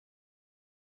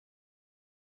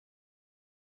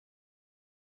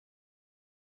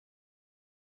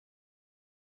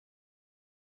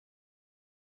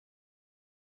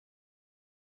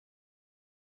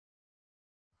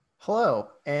Hello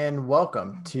and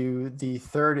welcome to the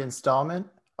third installment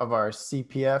of our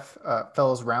CPF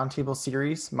Fellows Roundtable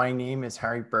series. My name is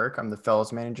Harry Burke. I'm the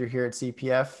Fellows Manager here at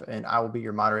CPF, and I will be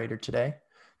your moderator today.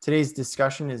 Today's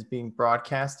discussion is being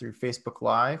broadcast through Facebook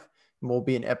Live and will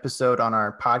be an episode on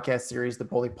our podcast series, The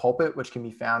Bully Pulpit, which can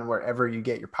be found wherever you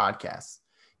get your podcasts.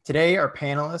 Today, our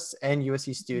panelists and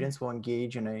USC students will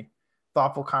engage in a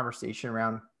thoughtful conversation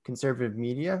around conservative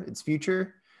media, its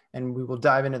future, and we will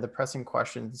dive into the pressing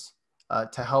questions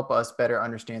to help us better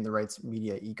understand the rights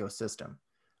media ecosystem.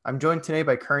 I'm joined today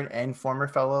by current and former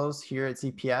fellows here at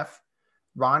CPF.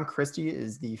 Ron Christie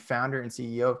is the founder and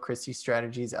CEO of Christie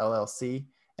Strategies, LLC,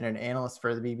 and an analyst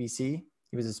for the BBC.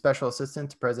 He was a special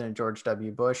assistant to President George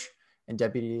W. Bush and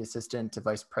deputy assistant to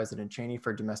Vice President Cheney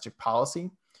for domestic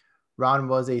policy. Ron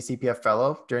was a CPF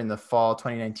fellow during the fall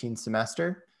 2019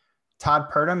 semester.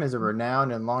 Todd Purdum is a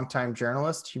renowned and longtime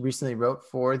journalist. He recently wrote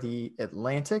for The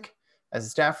Atlantic as a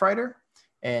staff writer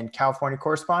and California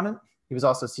correspondent. He was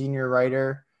also senior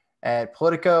writer at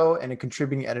Politico and a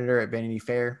contributing editor at Vanity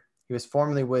Fair. He was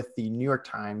formerly with the New York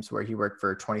Times, where he worked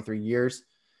for 23 years.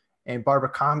 And Barbara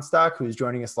Comstock, who is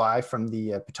joining us live from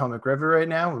the Potomac River right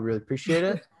now, we really appreciate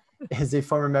it, is a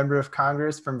former member of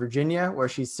Congress from Virginia, where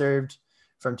she served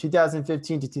from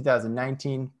 2015 to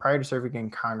 2019. Prior to serving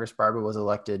in Congress, Barbara was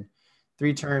elected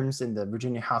 3 terms in the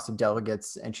Virginia House of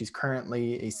Delegates, and she's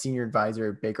currently a senior advisor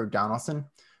at Baker Donelson,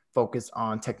 focused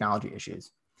on technology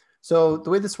issues. So the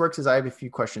way this works is I have a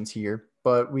few questions here,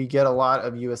 but we get a lot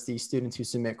of USC students who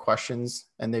submit questions,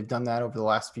 and they've done that over the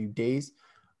last few days.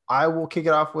 I will kick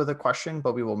it off with a question,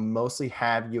 but we will mostly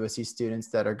have USC students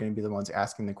that are going to be the ones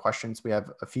asking the questions. We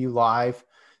have a few live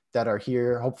that are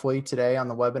here, hopefully today on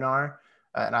the webinar,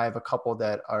 and I have a couple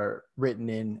that are written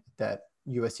in that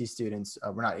USC students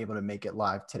were not able to make it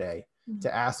live today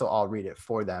to ask, so I'll read it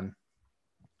for them.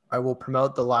 I will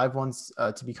promote the live ones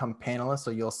to become panelists, so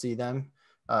you'll see them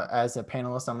as a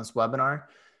panelist on this webinar.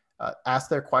 Ask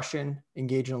their question,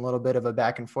 engage in a little bit of a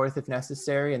back and forth if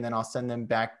necessary, and then I'll send them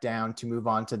back down to move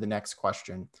on to the next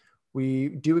question. We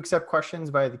do accept questions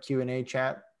via the Q&A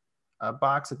chat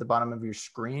box at the bottom of your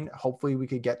screen. Hopefully we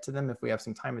could get to them if we have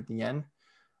some time at the end.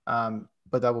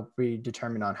 But that will be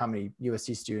determined on how many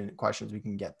USC student questions we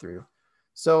can get through.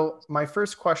 So my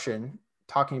first question,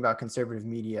 talking about conservative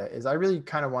media, is I really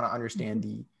kind of want to understand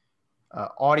the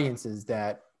audiences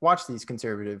that watch these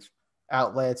conservative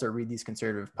outlets or read these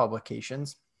conservative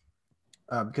publications.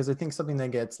 Because I think something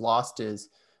that gets lost is,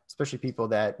 especially people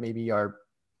that maybe are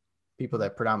people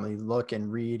that predominantly look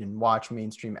and read and watch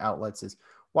mainstream outlets, is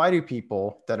why do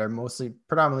people that are mostly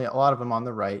predominantly, a lot of them on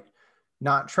the right,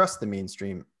 not trust the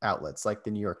mainstream outlets like the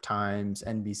New York Times,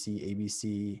 NBC,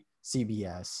 ABC,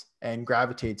 CBS, and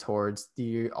gravitate towards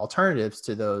the alternatives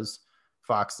to those,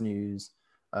 Fox News,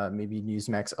 maybe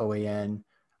Newsmax, OAN,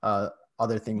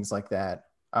 other things like that.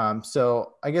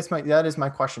 So I guess that is my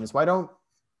question, is why don't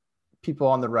people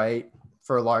on the right,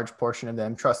 for a large portion of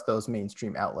them, trust those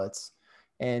mainstream outlets?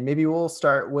 And maybe we'll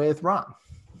start with Ron.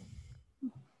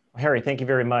 Harry, thank you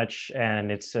very much.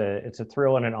 And it's a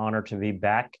thrill and an honor to be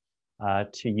back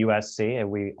to USC, and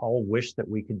we all wish that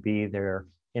we could be there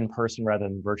in person rather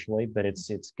than virtually, but it's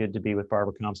good to be with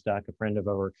Barbara Comstock, a friend of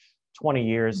over 20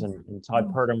 years, and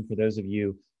Todd Purdum. For those of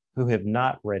you who have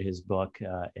not read his book,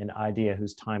 An Idea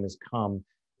Whose Time Has Come,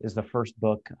 is the first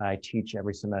book I teach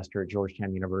every semester at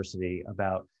Georgetown University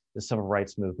about the civil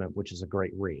rights movement, which is a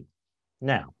great read.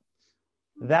 Now,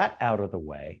 that out of the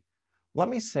way, let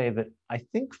me say that I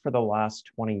think for the last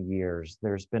 20 years,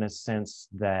 there's been a sense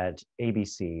that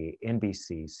ABC,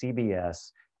 NBC,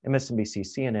 CBS, MSNBC,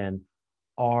 CNN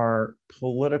are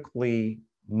politically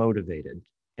motivated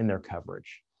in their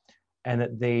coverage, and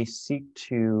that they seek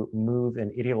to move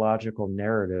an ideological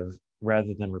narrative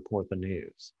rather than report the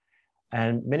news.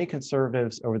 And many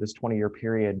conservatives over this 20-year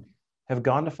period have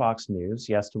gone to Fox News,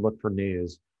 yes, to look for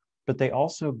news, but they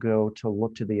also go to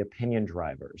look to the opinion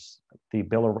drivers, the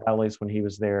Bill O'Reillys when he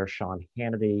was there, Sean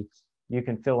Hannity. You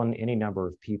can fill in any number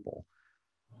of people.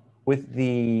 With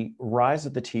the rise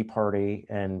of the Tea Party,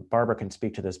 and Barbara can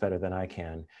speak to this better than I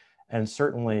can, and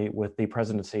certainly with the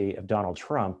presidency of Donald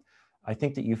Trump, I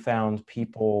think that you found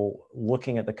people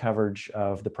looking at the coverage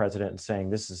of the president and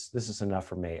saying, this is enough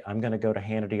for me. I'm going to go to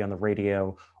Hannity on the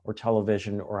radio or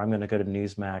television, or I'm going to go to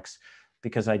Newsmax,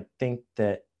 because I think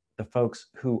that the folks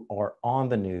who are on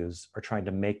the news are trying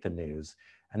to make the news.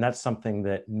 And that's something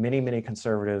that many, many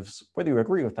conservatives, whether you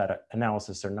agree with that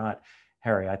analysis or not,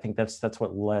 Harry, I think that's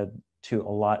what led to a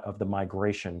lot of the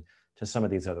migration to some of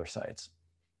these other sites.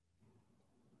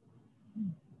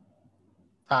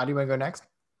 Todd, do you want to go next?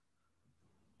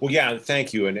 Well, yeah,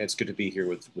 thank you. And it's good to be here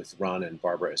with Ron and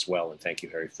Barbara as well. And thank you,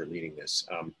 Harry, for leading this.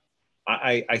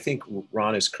 I think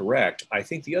Ron is correct. I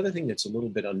think the other thing that's a little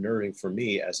bit unnerving for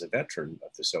me as a veteran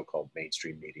of the so-called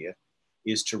mainstream media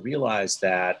is to realize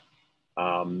that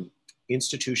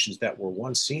institutions that were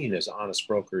once seen as honest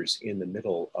brokers in the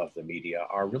middle of the media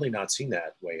are really not seen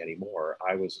that way anymore.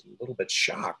 I was a little bit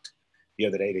shocked the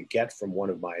other day to get from one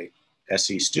of my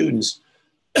SE students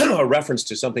a reference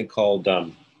to something called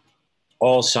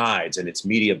All Sides and its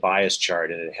media bias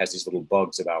chart, and it has these little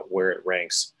bugs about where it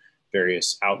ranks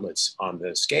various outlets on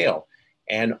the scale.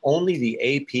 And only the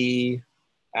AP,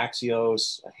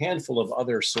 Axios, a handful of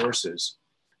other sources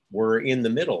were in the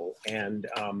middle, and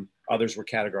others were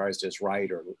categorized as right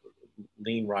or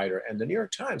lean right. And the New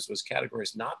York Times was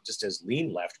categorized not just as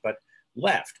lean left, but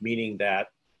left, meaning that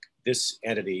this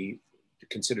entity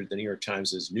considered the New York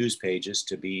Times's news pages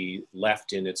to be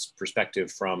left in its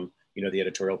perspective from, you know, the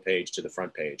editorial page to the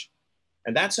front page.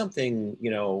 And that's something,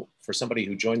 you know, for somebody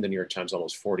who joined the New York Times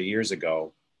almost 40 years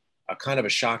ago, a kind of a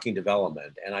shocking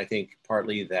development. And I think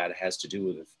partly that has to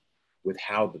do with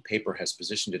how the paper has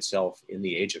positioned itself in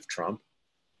the age of Trump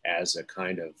as a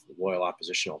kind of loyal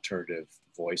opposition alternative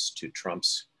voice to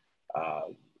Trump's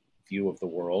view of the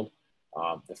world.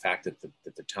 The fact that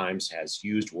the Times has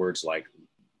used words like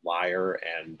liar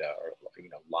and you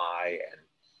know, lie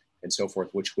and so forth,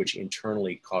 which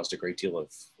internally caused a great deal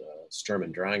of Sturm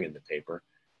und Drang in the paper.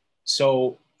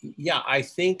 So yeah, I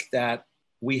think that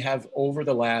we have over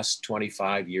the last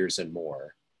 25 years and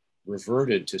more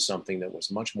reverted to something that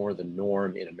was much more the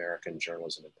norm in American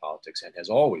journalism and politics, and has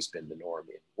always been the norm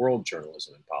in world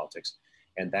journalism and politics.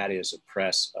 And that is a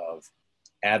press of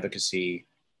advocacy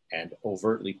and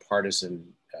overtly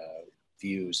partisan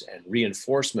views and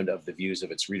reinforcement of the views of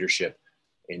its readership,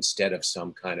 instead of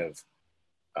some kind of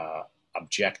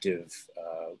objective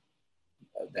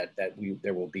that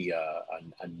there will be a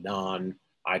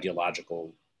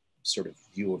non-ideological sort of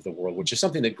view of the world, which is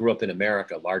something that grew up in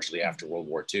America largely after World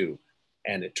War II,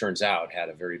 and it turns out had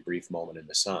a very brief moment in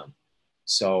the sun.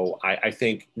 So I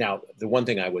think now the one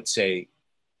thing I would say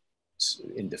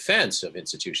in defense of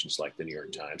institutions like the New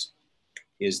York Times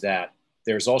is that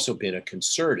there's also been a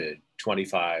concerted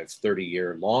 25,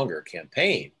 30-year longer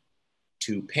campaign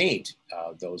to paint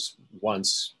those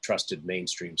once trusted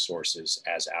mainstream sources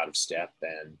as out of step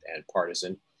and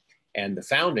partisan. And the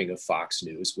founding of Fox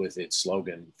News with its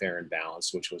slogan, fair and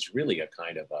balanced, which was really a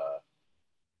kind of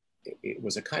it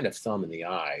was a kind of thumb in the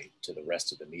eye to the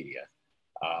rest of the media.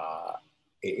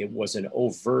 It was an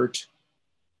overt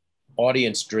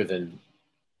audience-driven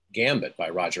gambit by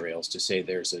Roger Ailes to say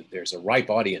there's a ripe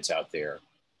audience out there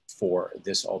for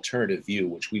this alternative view,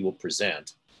 which we will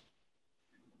present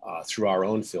through our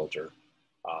own filter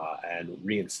and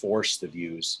reinforce the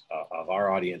views of our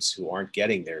audience who aren't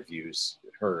getting their views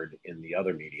heard in the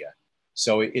other media.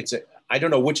 So I don't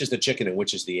know which is the chicken and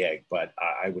which is the egg, but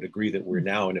I would agree that we're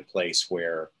now in a place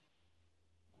where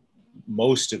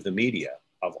most of the media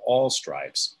of all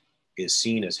stripes is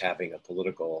seen as having a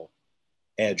political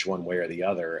edge one way or the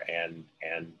other. And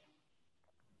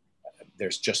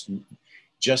there's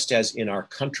just as in our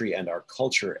country and our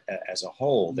culture as a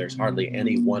whole, there's hardly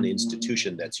any one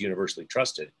institution that's universally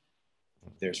trusted.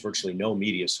 There's virtually no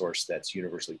media source that's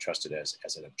universally trusted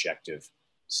as an objective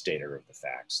stater of the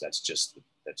facts. That's just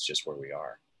where we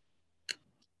are.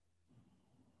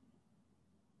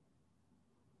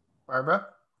 Barbara?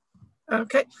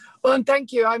 Okay, well, and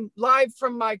thank you. I'm live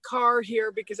from my car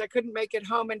here because I couldn't make it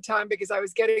home in time because I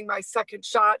was getting my second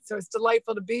shot. So it's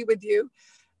delightful to be with you.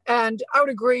 And I would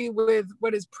agree with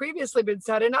what has previously been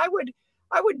said. And I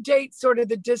would date sort of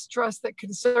the distrust that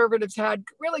conservatives had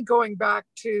really going back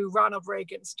to Ronald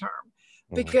Reagan's term,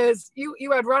 because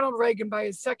you had Ronald Reagan by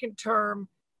his second term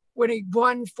when he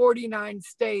won 49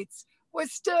 states,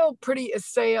 was still pretty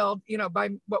assailed, you know, by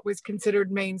what was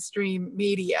considered mainstream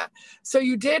media. So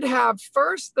you did have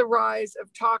first the rise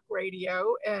of talk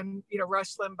radio and, you know,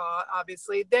 Rush Limbaugh,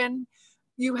 obviously. Then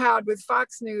you had with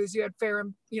Fox News, you had fair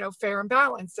and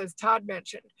balanced, as Todd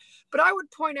mentioned. But I would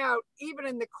point out, even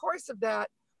in the course of that,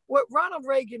 what Ronald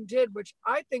Reagan did, which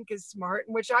I think is smart,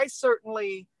 and which I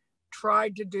certainly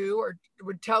tried to do or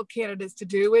would tell candidates to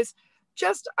do, is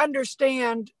just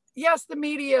understand, yes, the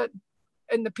media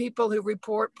and the people who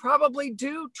report probably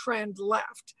do trend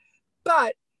left,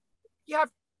 but you have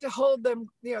to hold them,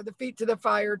 you know, the feet to the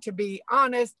fire to be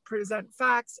honest, present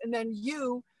facts, and then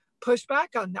you push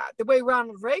back on that. The way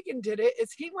Ronald Reagan did it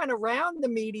is he went around the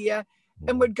media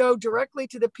and would go directly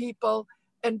to the people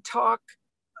and talk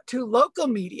to local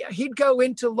media. He'd go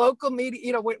into local media,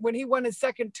 you know, when he won his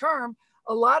second term,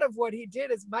 a lot of what he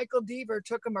did is Michael Deaver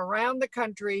took him around the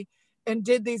country and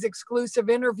did these exclusive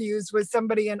interviews with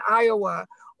somebody in Iowa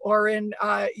or in,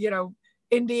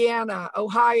 Indiana,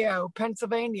 Ohio,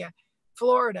 Pennsylvania,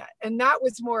 Florida. And that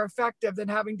was more effective than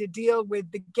having to deal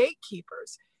with the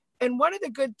gatekeepers. And one of the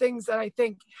good things that I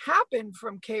think happened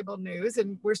from cable news,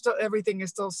 and everything is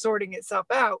still sorting itself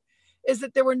out, is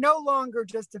that there were no longer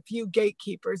just a few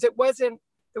gatekeepers. It wasn't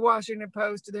the Washington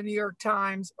Post or the New York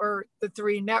Times or the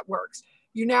three networks.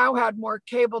 You now had more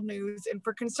cable news. And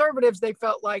for conservatives, they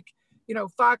felt like,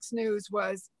 Fox News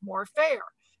was more fair.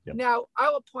 Yep. Now, I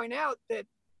will point out that,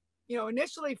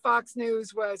 initially Fox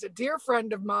News was a dear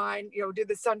friend of mine, did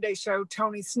the Sunday show,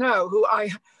 Tony Snow,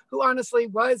 who honestly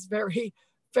was very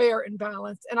fair and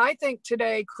balanced. And I think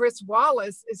today, Chris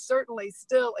Wallace is certainly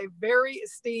still a very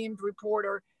esteemed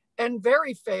reporter and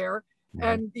very fair.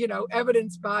 And,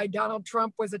 evidenced by Donald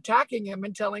Trump was attacking him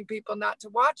and telling people not to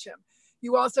watch him.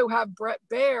 You also have Brett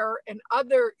Baer and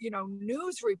other,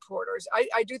 news reporters.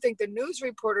 I do think the news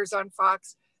reporters on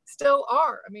Fox still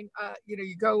are. I mean,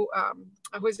 you go,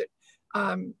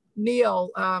 Neil,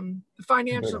 the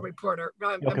financial Cavuto. reporter.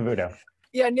 Neil Cavuto.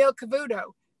 Yeah, Neil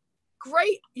Cavuto.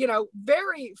 Great,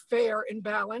 very fair and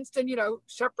balanced. And,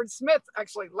 Shepard Smith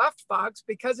actually left Fox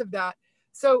because of that.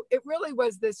 So it really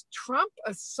was this Trump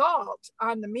assault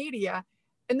on the media.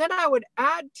 And then I would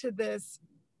add to this,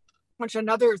 which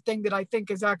another thing that I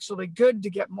think is actually good to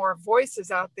get more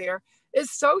voices out there,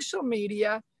 is social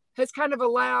media has kind of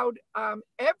allowed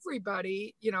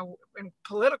everybody, in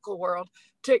political world,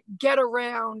 to get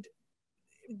around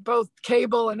both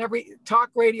cable and every talk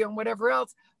radio and whatever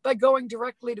else by going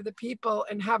directly to the people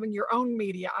and having your own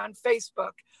media on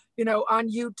Facebook, on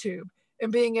YouTube,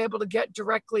 and being able to get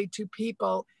directly to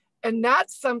people. And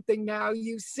that's something now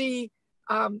you see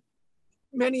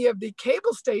many of the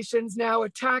cable stations now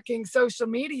attacking social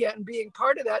media and being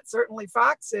part of that. Certainly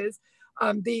Fox is.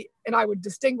 And I would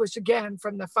distinguish again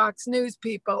from the Fox News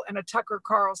people and a Tucker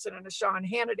Carlson and a Sean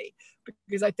Hannity,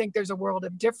 because I think there's a world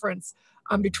of difference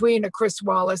between a Chris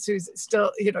Wallace, who's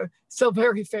still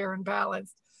very fair and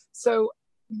balanced. So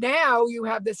now you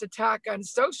have this attack on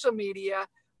social media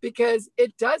because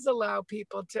it does allow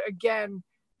people to, again,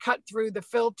 cut through the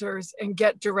filters and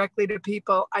get directly to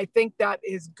people. I think that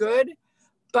is good,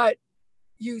 but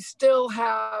you still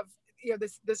have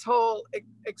this whole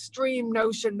extreme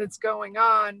notion that's going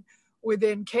on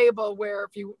within cable, where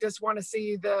if you just want to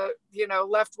see the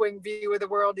left-wing view of the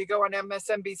world, you go on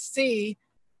MSNBC,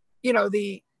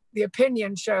 the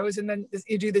opinion shows, and then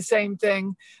you do the same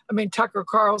thing. I mean, Tucker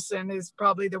Carlson is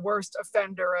probably the worst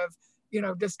offender of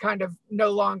just kind of no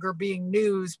longer being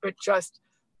news, but just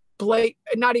blatant,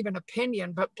 not even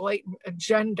opinion, but blatant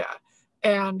agenda.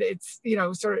 And it's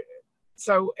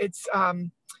so it's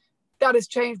that has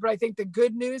changed. But I think the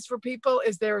good news for people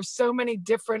is there are so many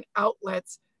different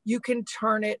outlets, you can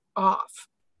turn it off.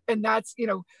 And that's,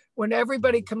 when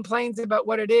everybody complains about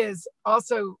what it is,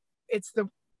 also it's the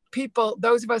people,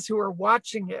 those of us who are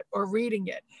watching it or reading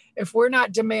it. If we're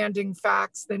not demanding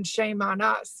facts, then shame on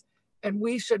us. And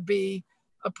we should be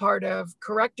a part of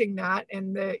correcting that.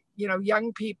 And the,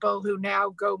 young people who now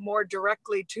go more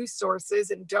directly to sources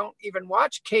and don't even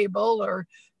watch cable or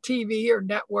TV or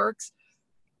networks,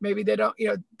 maybe they don't,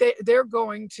 they're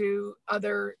going to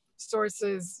other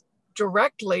sources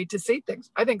directly to see things.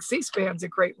 I think C-SPAN's a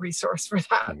great resource for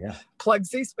that. Yeah. Plug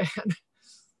C-SPAN.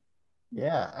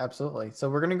 Yeah, absolutely. So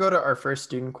we're going to go to our first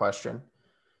student question.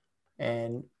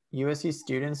 And USC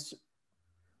students,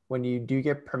 when you do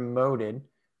get promoted,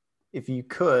 if you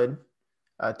could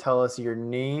tell us your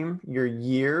name, your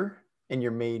year, and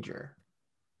your major.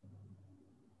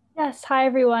 Yes, hi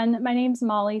everyone. My name's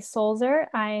Molly Solzer.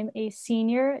 I'm a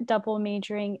senior double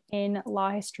majoring in law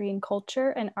history and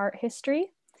culture and art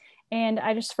history. And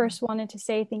I just first wanted to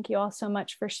say thank you all so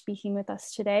much for speaking with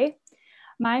us today.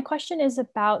 My question is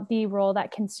about the role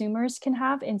that consumers can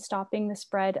have in stopping the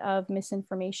spread of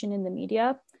misinformation in the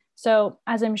media. So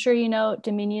as I'm sure you know,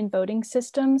 Dominion Voting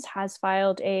Systems has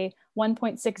filed a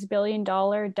 $1.6 billion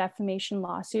defamation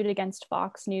lawsuit against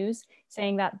Fox News,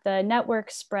 saying that the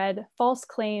network spread false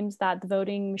claims that the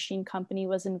voting machine company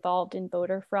was involved in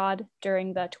voter fraud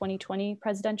during the 2020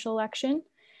 presidential election.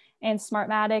 And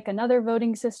Smartmatic, another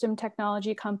voting system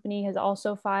technology company, has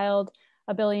also filed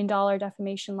a $1 billion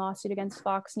defamation lawsuit against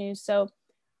Fox News. So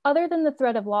other than the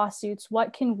threat of lawsuits,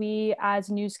 what can we as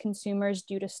news consumers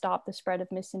do to stop the spread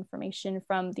of misinformation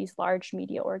from these large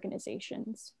media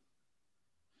organizations?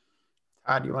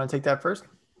 Todd, do you want to take that first?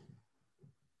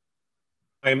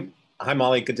 Hi,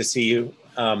 Molly. Good to see you.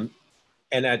 And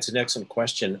that's an excellent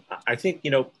question. I think,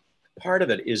 part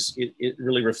of it is it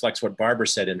really reflects what Barbara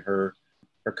said in her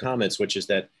comments, which is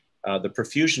that the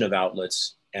profusion of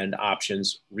outlets and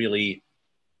options really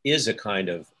is a kind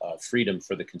of freedom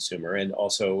for the consumer, and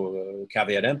also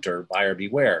caveat emptor, buyer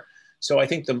beware. So I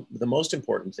think the most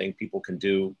important thing people can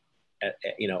do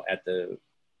at the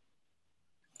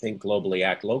think globally,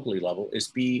 act locally level is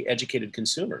be educated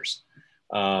consumers,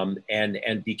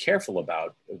 and be careful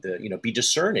about be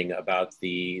discerning about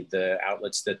the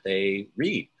outlets that they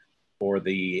read or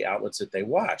the outlets that they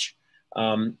watch.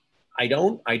 I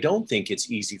don't think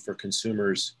it's easy for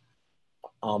consumers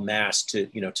en masse to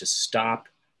stop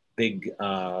big,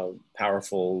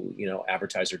 powerful,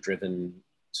 advertiser-driven,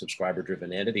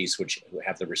 subscriber-driven entities which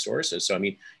have the resources. So I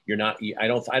mean, I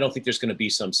don't think there's going to be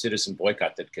some citizen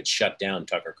boycott that could shut down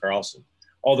Tucker Carlson.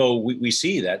 Although we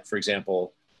see that, for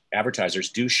example, advertisers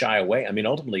do shy away. I mean,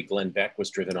 ultimately, Glenn Beck was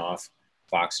driven off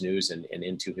Fox News and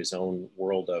into his own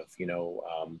world of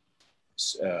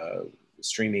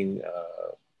streaming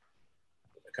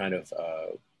kind of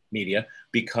media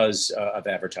because of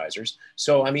advertisers.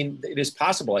 So I mean, it is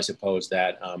possible, I suppose,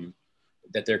 that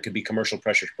that there could be commercial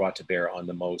pressures brought to bear on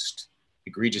the most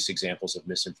egregious examples of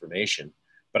misinformation.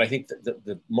 But I think that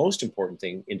the most important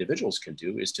thing individuals can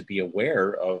do is to be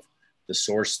aware of the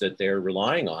source that they're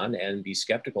relying on and be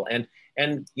skeptical and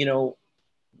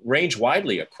range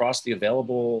widely across the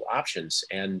available options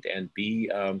and be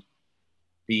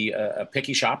a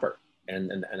picky shopper.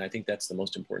 And I think that's the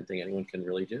most important thing anyone can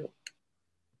really do.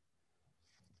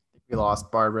 We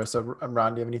lost Barbara. So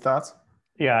Ron, do you have any thoughts?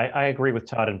 Yeah, I agree with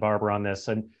Todd and Barbara on this.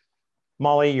 And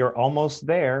Molly, you're almost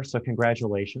there, so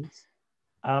congratulations.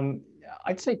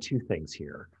 I'd say two things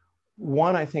here.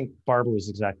 One, I think Barbara was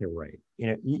exactly right.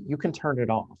 You can turn it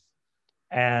off.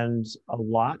 And a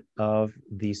lot of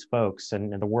these folks,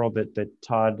 and in the world that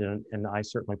Todd and I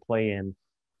certainly play in,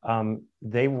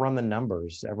 they run the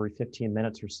numbers every 15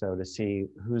 minutes or so to see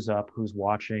who's up, who's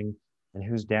watching, and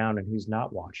who's down, and who's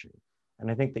not watching. And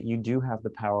I think that you do have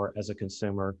the power as a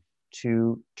consumer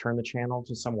to turn the channel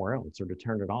to somewhere else or to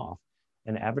turn it off.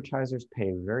 And advertisers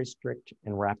pay very strict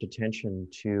and rapt attention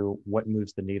to what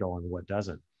moves the needle and what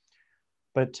doesn't.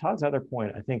 But Todd's other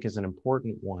point, I think, is an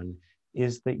important one,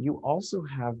 is that you also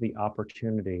have the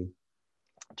opportunity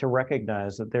to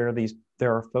recognize that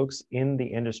there are folks in the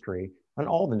industry on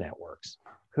all the networks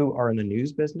who are in the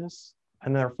news business,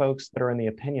 and there are folks that are in the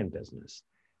opinion business.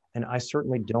 And I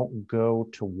certainly don't go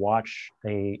to watch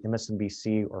a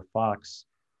MSNBC or Fox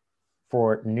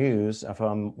for news if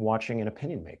I'm watching an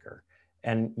opinion maker.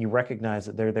 And you recognize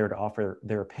that they're there to offer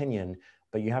their opinion,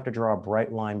 but you have to draw a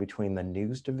bright line between the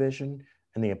news division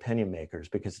and the opinion makers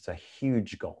because it's a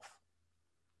huge gulf.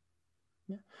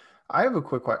 Yeah. I have a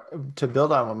quick question to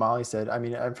build on what Molly said. I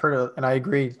mean, I've heard, and I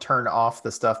agree, turn off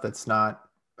the stuff that's not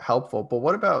helpful, but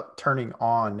what about turning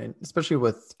on, and especially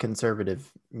with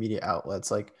conservative media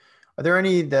outlets? Like, are there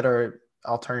any that are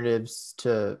alternatives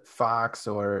to Fox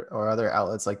or other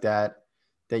outlets like that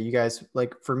you guys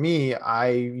like? For me, I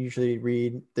usually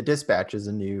read the Dispatch as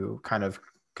a new kind of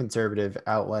conservative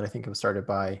outlet. I think it was started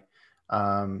by,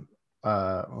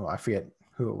 I forget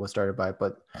who it was started by,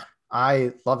 but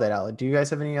I love that outlet. Do you guys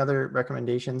have any other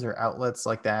recommendations or outlets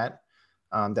like that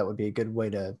that would be a good way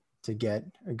to get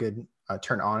a good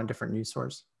turn on a different news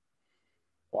source?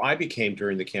 Well, I became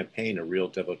during the campaign a real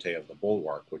devotee of The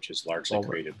Bulwark, which is largely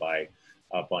created by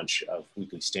a bunch of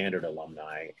Weekly Standard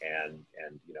alumni and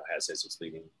has as its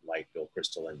leading light Bill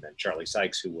Kristol and then Charlie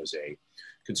Sykes, who was a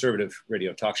conservative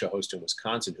radio talk show host in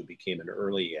Wisconsin who became an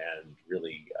early and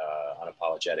really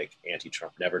unapologetic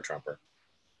anti-Trump, never-Trumper.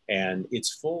 And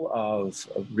it's full of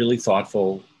really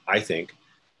thoughtful, I think,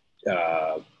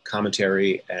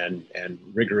 commentary and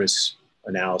rigorous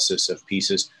analysis of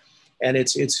pieces. And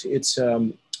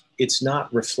it's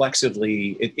not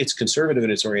reflexively, it's conservative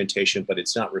in its orientation, but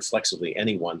it's not reflexively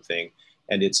any one thing.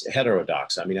 And it's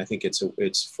heterodox. I mean, I think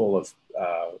it's full of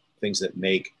things that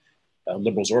make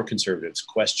liberals or conservatives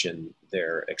question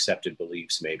their accepted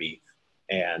beliefs, maybe.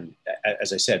 And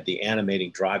as I said, the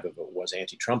animating drive of it was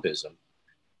anti-Trumpism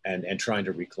and trying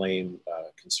to reclaim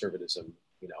conservatism,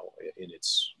 in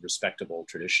its respectable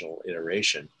traditional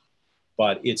iteration.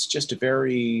 But it's just a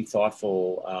very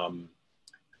thoughtful,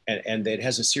 and it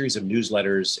has a series of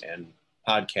newsletters and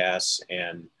podcasts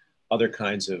and other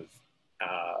kinds of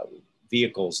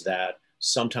vehicles that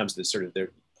sometimes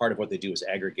part of what they do is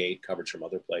aggregate coverage from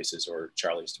other places, or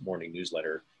Charlie's morning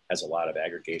newsletter has a lot of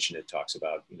aggregation. It talks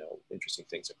about, interesting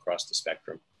things across the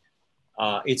spectrum.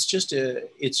 It's just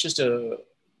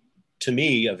to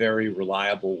me, a very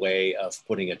reliable way of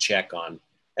putting a check on.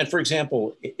 And for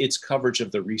example, its coverage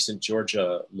of the recent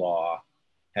Georgia law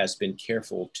has been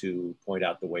careful to point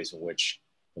out the ways in which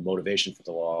the motivation for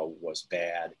the law was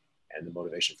bad and the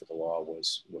motivation for the law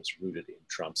was rooted in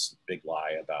Trump's big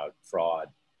lie about fraud.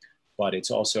 But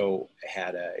it's also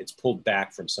it's pulled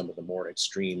back from some of the more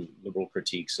extreme liberal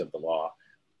critiques of the law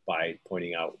by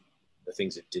pointing out the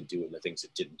things it did do and the things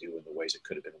it didn't do and the ways it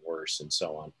could have been worse and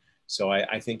so on. So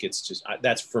I think it's just,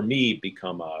 that's for me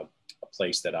become a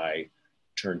place that I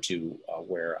turn to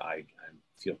where I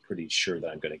feel pretty sure that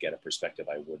I'm going to get a perspective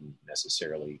I wouldn't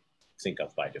necessarily think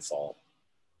of by default.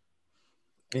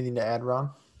 Anything to add,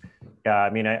 Ron? Yeah, I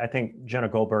mean, I think Jenna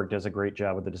Goldberg does a great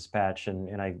job with the Dispatch,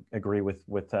 and I agree with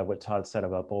what Todd said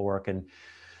about Bulwark. And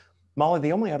Molly,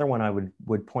 the only other one I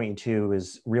would point you to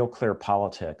is Real Clear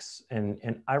Politics.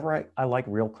 And I like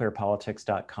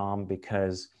realclearpolitics.com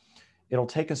because it'll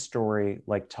take a story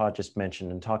like Todd just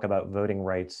mentioned and talk about voting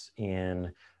rights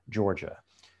in Georgia.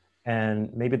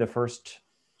 And maybe the first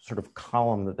sort of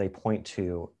column that they point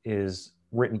to is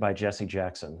written by Jesse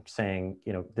Jackson saying,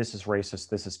 you know, this is racist,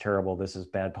 this is terrible, this is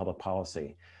bad public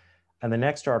policy. And the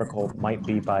next article might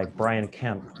be by Brian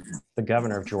Kemp, the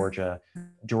governor of Georgia,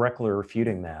 directly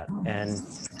refuting that. And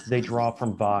they draw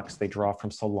from Vox, they draw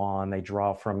from Salon, they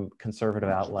draw from conservative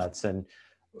outlets. And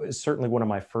it's certainly one of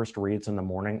my first reads in the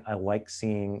morning. I like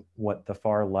seeing what the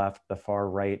far left, the far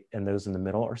right, and those in the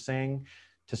middle are saying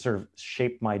to sort of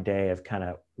shape my day of kind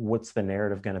of what's the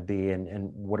narrative going to be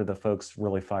and what are the folks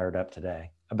really fired up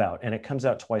today about. And it comes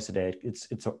out twice a day.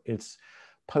 It's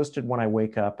posted when I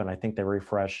wake up, and I think they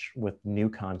refresh with new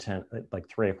content at like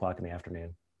 3 o'clock in the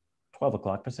afternoon, 12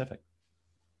 o'clock Pacific.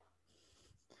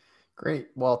 Great.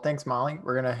 Well, thanks, Molly.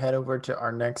 We're going to head over to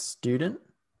our next student.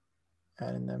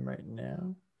 Adding them right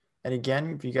now. And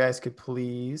again, if you guys could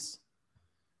please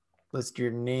list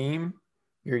your name,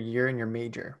 your year, and your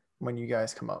major when you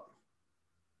guys come up.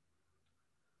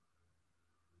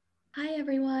 Hi,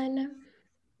 everyone.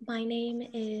 My name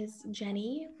is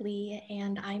Jenny Lee,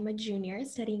 and I'm a junior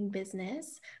studying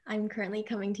business. I'm currently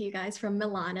coming to you guys from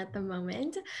Milan at the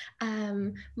moment.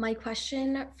 My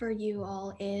question for you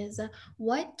all is,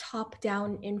 what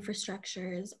top-down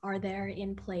infrastructures are there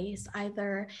in place,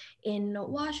 either in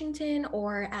Washington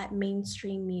or at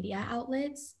mainstream media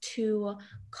outlets, to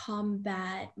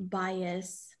combat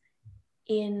bias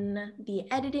in the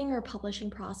editing or publishing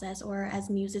process, or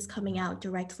as news is coming out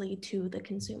directly to the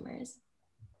consumers?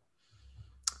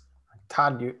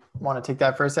 Todd, do you want to take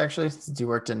that first, actually, since you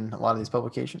worked in a lot of these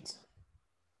publications?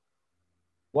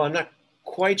 Well, I'm not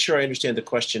quite sure I understand the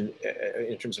question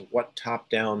in terms of what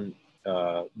top-down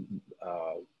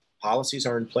policies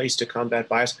are in place to combat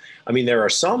bias. I mean, there are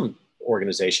some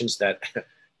organizations that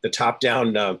the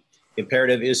top-down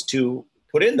imperative is to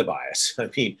put in the bias. I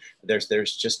mean,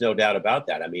 there's just no doubt about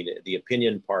that. I mean, the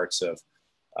opinion parts of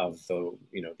the,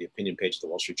 you know, the opinion page of the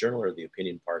Wall Street Journal or the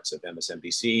opinion parts of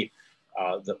MSNBC,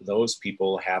 those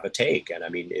people have a take. And I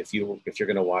mean, if you're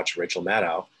going to watch Rachel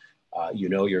Maddow, you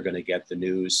know you're going to get the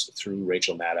news through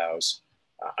Rachel Maddow's.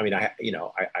 I mean, I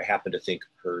happen to think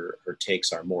her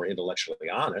takes are more intellectually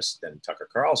honest than Tucker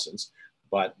Carlson's,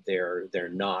 but they're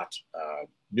not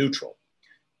neutral.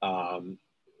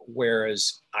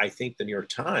 Whereas I think the New York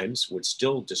Times would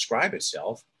still describe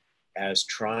itself as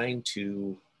trying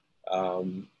to,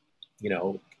 you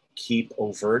know, keep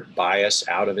overt bias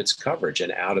out of its coverage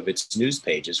and out of its news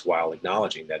pages, while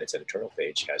acknowledging that its editorial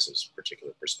page has this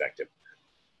particular perspective.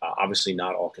 Obviously,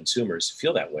 not all consumers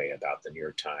feel that way about the New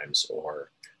York Times or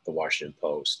the Washington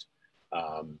Post.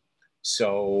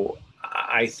 So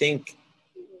I think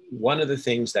one of the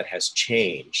things that has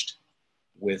changed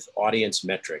with audience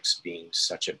metrics being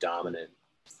such a dominant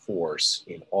force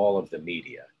in all of the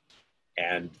media,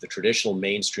 and the traditional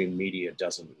mainstream media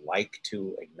doesn't like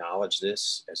to acknowledge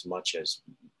this as much as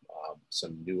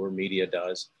some newer media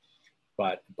does,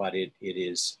 but it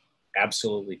is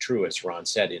absolutely true, as Ron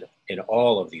said, in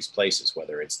all of these places,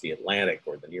 whether it's the Atlantic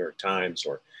or the New York Times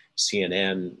or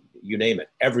CNN, you name it,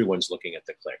 everyone's looking at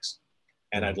the clicks.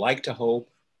 And I'd like to hope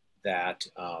that,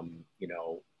 you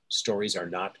know, stories are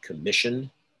not commissioned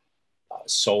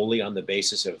solely on the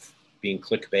basis of being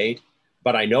clickbait,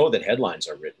 but I know that headlines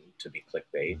are written to be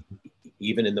clickbait.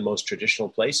 Even in the most traditional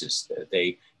places,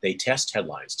 they test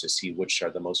headlines to see which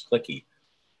are the most clicky.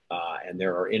 And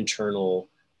there are internal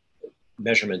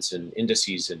measurements and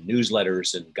indices and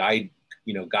newsletters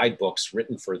and guidebooks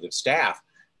written for the staff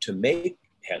to make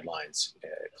headlines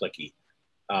clicky.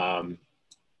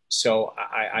 So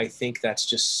I think that's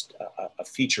just a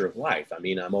feature of life. I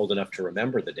mean, I'm old enough to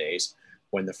remember the days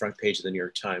when the front page of the New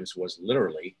York Times was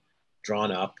literally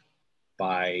drawn up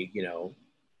by, you know,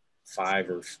 5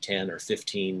 or 10 or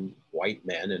 15 white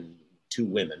men and 2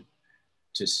 women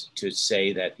to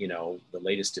say that, you know, the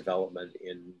latest development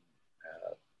in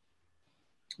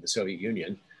the Soviet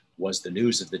Union was the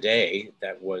news of the day.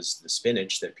 That was the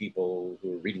spinach that people who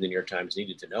were reading the New York Times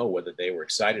needed to know, whether they were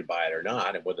excited by it or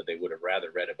not, and whether they would have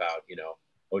rather read about, you know,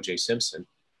 O.J. Simpson.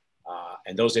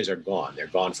 And those days are gone. They're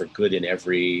gone for good in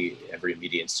every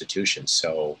media institution.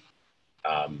 So,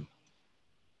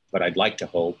 but I'd like to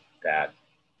hope that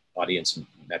audience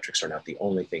metrics are not the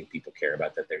only thing people care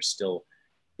about, that there's still,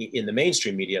 in the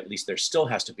mainstream media, at least, there still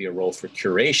has to be a role for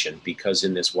curation, because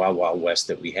in this wild, wild west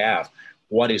that we have,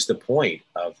 what is the point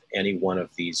of any one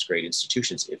of these great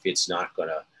institutions if it's not going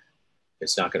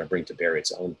to bring to bear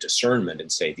its own discernment and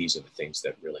say, these are the things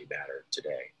that really matter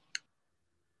today?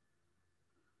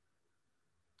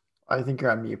 I think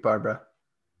you're on mute, Barbara.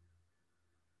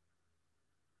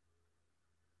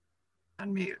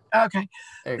 Unmute. Okay.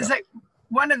 There you go. So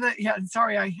one of the,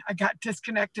 sorry, I got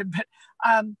disconnected, but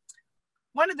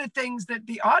one of the things that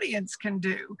the audience can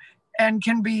do and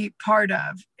can be part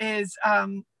of is,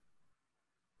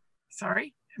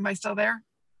 sorry, am I still there?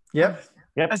 Yep.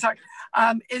 Yep. Sorry.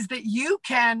 Is that you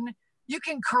can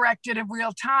correct it in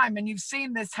real time. And you've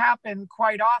seen this happen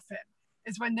quite often,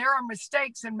 is when there are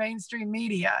mistakes in mainstream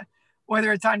media,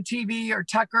 whether it's on TV or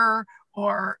Tucker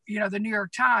or, the New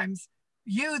York Times,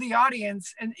 you, the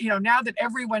audience, and, now that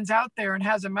everyone's out there and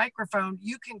has a microphone,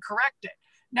 you can correct it.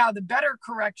 Now, the better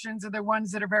corrections are the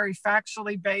ones that are very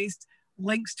factually based,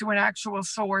 links to an actual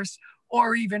source,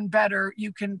 or even better,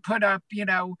 you can put up,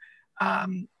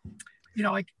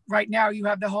 like right now you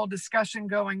have the whole discussion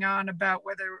going on about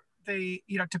whether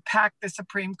to pack the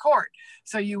Supreme Court.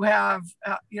 So you have,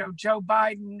 Joe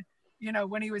Biden,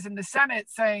 when he was in the Senate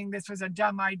saying this was a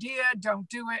dumb idea, don't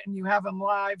do it. And you have him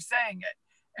live saying it.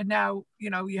 And now,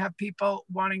 you have people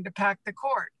wanting to pack the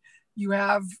court. You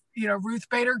have, Ruth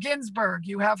Bader Ginsburg,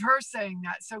 you have her saying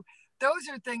that. So those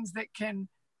are things that can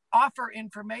offer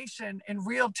information in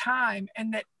real time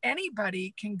and that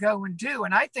anybody can go and do.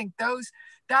 And I think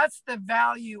that's the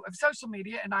value of social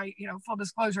media. And I, full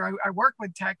disclosure, I work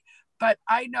with tech, but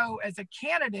I know as a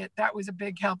candidate, that was a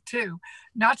big help too.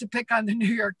 Not to pick on the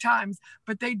New York Times,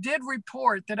 but they did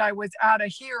report that I was at a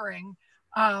hearing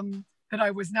that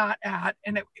I was not at,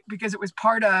 and because it was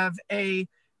part of a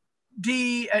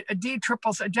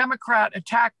Democrat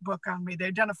attack book on me.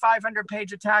 They'd done a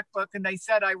 500-page attack book, and they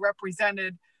said I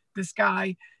represented this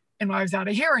guy, and I was at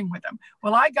a hearing with him.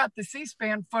 Well, I got the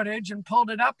C-SPAN footage and pulled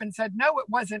it up and said, no, it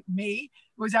wasn't me.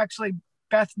 It was actually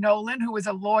Beth Nolan, who was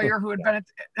a lawyer who had been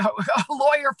a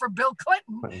lawyer for Bill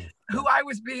Clinton, who I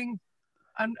was being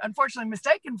unfortunately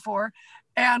mistaken for.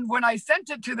 And when I sent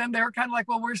it to them, they were kind of like,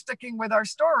 well, we're sticking with our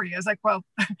story. I was like, well,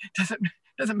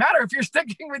 doesn't matter if you're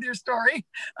sticking with your story.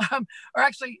 Or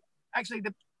actually,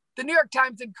 the New York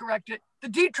Times did correct it. The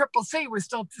DCCC was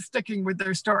still sticking with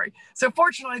their story. So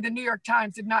fortunately, the New York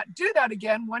Times did not do that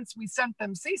again once we sent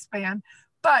them C-SPAN.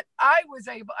 But I was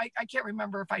able, I can't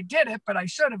remember if I did it, but I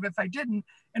should have if I didn't,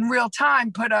 in real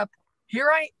time put up,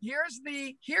 here's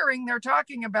the hearing they're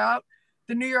talking about.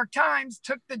 The New York Times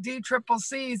took the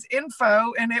DCCC's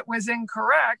info and it was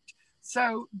incorrect.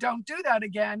 So don't do that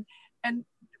again. And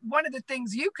one of the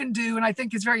things you can do, and I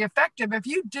think is very effective, if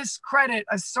you discredit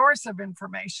a source of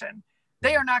information,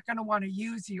 they are not going to want to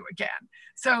use you again.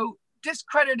 So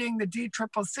discrediting the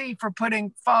DCCC for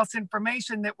putting false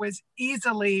information that was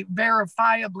easily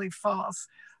verifiably false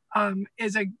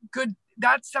is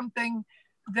that's something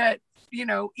that,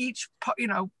 each,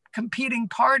 competing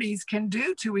parties can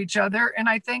do to each other. And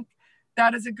I think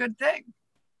that is a good thing.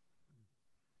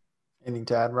 Anything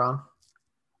to add, Ron?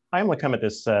 I'm going to come at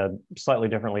this slightly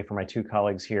differently from my two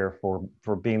colleagues here for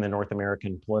being the North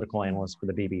American political analyst for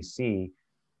the BBC,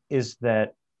 is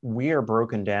that we are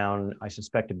broken down, I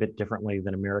suspect, a bit differently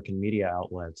than American media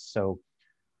outlets. So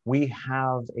we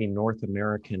have a North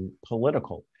American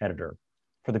political editor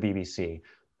for the BBC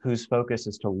whose focus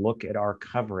is to look at our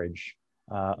coverage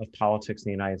of politics in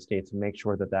the United States and make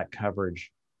sure that that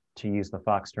coverage, to use the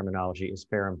Fox terminology, is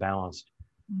fair and balanced.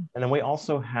 And then we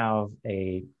also have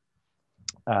a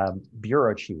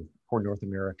bureau chief for North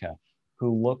America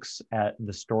who looks at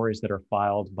the stories that are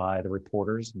filed by the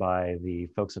reporters, by the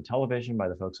folks on television, by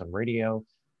the folks on radio,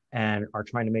 and are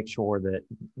trying to make sure that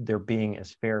they're being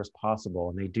as fair as possible.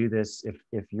 And they do this,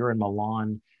 if you're in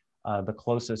Milan, the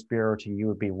closest bureau to you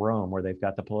would be Rome, where they've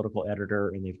got the political editor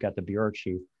and they've got the bureau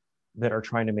chief that are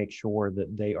trying to make sure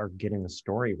that they are getting the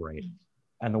story right.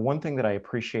 And the one thing that I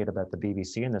appreciate about the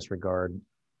BBC in this regard,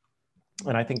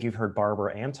 and I think you've heard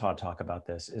Barbara and Todd talk about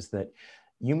this, is that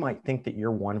you might think that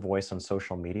you're one voice on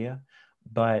social media,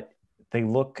 but they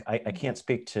look, I can't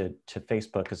speak to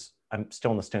Facebook because I'm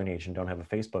still in the Stone Age and don't have a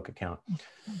Facebook account,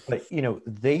 but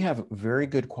they have very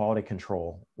good quality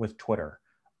control with Twitter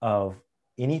of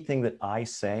anything that I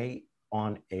say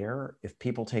on air. If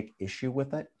people take issue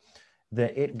with it,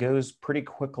 that it goes pretty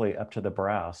quickly up to the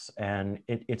brass, and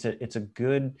it's a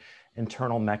good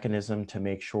internal mechanism to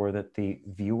make sure that the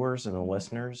viewers and the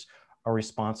listeners are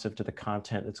responsive to the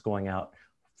content that's going out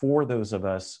for those of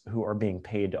us who are being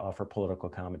paid to offer political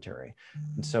commentary.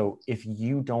 And so if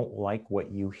you don't like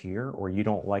what you hear or you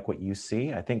don't like what you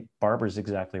see, I think Barbara's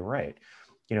exactly right.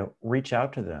 You know, reach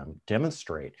out to them,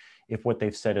 demonstrate if what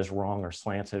they've said is wrong or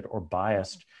slanted or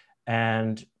biased,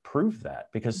 and prove that,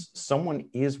 because someone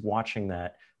is watching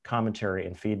that commentary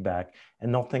and feedback,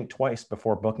 and they'll think twice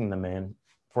before booking them in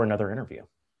for another interview.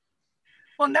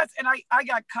 Well, and I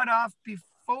got cut off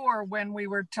before when we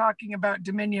were talking about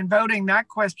Dominion voting, that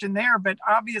question there, but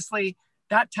obviously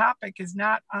that topic is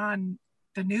not on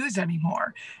the news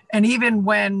anymore. And even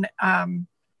when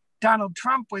Donald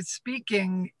Trump was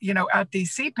speaking, you know, at the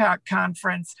CPAC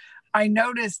conference, I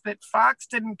noticed that Fox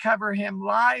didn't cover him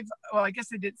live. Well, I guess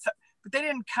they did, but they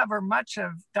didn't cover much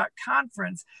of that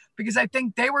conference because I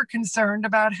think they were concerned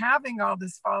about having all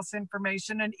this false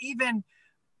information. And even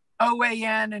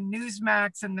OAN and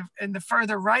Newsmax and the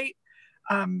further right,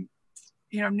 you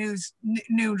know, news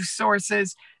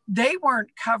sources, they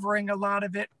weren't covering a lot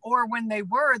of it. Or when they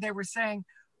were saying,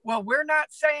 well, we're not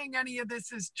saying any of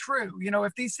this is true. You know,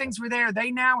 if these things were there,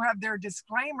 they now have their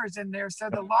disclaimers in there. So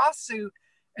the lawsuit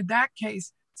in that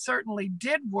case certainly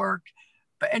did work.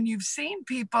 And you've seen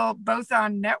people both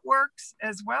on networks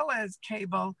as well as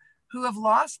cable who have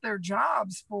lost their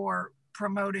jobs for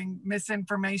promoting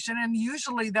misinformation. And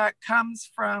usually that comes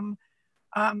from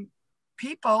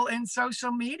people in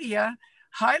social media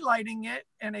highlighting it,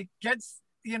 and it gets,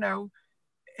 you know,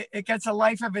 it gets a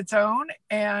life of its own.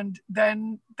 And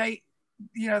then they,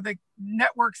 you know, the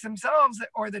networks themselves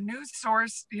or the news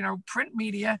source, you know, print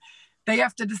media, they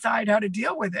have to decide how to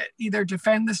deal with it, either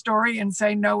defend the story and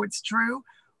say, no, it's true,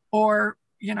 or,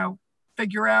 you know,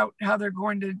 figure out how they're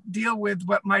going to deal with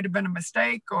what might have been a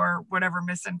mistake or whatever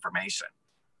misinformation.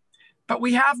 But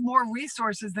we have more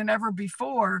resources than ever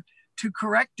before to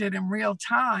correct it in real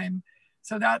time.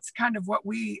 So that's kind of what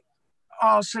we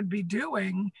all should be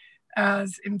doing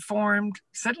as informed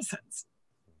citizens.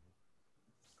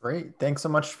 Great. Thanks so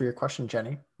much for your question,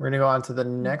 Jenny. We're going to go on to the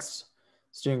next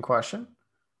student question.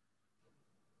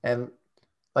 And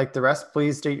like the rest,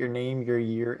 please state your name, your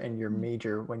year, and your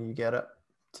major when you get up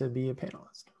to be a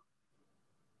panelist.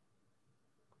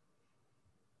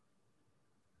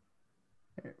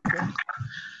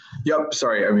 Yep,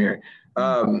 sorry, I'm here.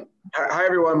 Hi,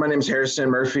 everyone. My name is Harrison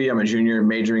Murphy. I'm a junior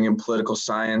majoring in political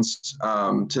science.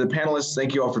 To the panelists,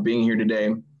 thank you all for being here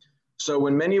today. So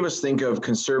when many of us think of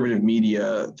conservative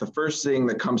media, the first thing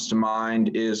that comes to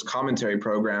mind is commentary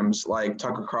programs like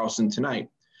Tucker Carlson Tonight,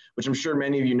 which I'm sure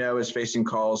many of you know is facing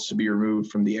calls to be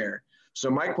removed from the air. So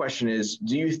my question is,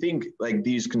 do you think like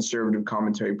these conservative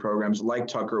commentary programs like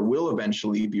Tucker will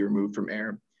eventually be removed from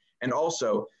air? And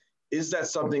also, is that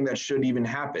something that should even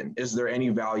happen? Is there any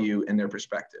value in their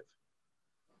perspective?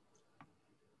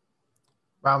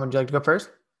 Ron, would you like to go first?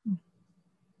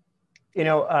 You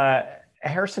know,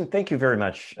 Harrison, thank you very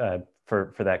much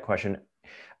for that question.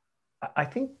 I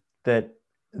think that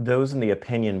those in the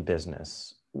opinion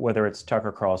business, whether it's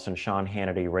Tucker Carlson, Sean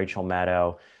Hannity, Rachel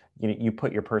Maddow, you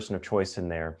put your person of choice in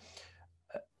there.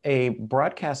 A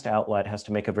broadcast outlet has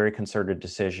to make a very concerted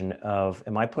decision of,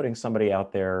 am I putting somebody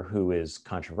out there who is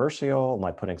controversial? Am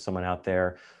I putting someone out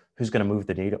there who's going to move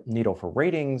the needle for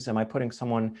ratings? Am I putting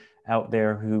someone out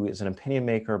there who is an opinion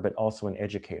maker, but also an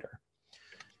educator?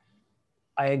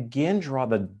 I again draw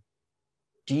the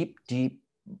deep, deep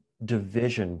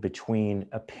division between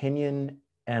opinion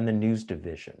and the news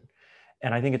division.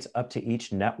 And I think it's up to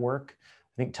each network.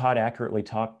 I think Todd accurately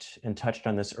talked and touched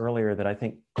on this earlier, that I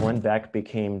think Glenn Beck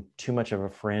became too much of a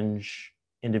fringe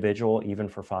individual, even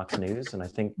for Fox News. And I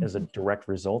think as a direct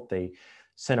result, they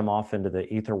sent him off into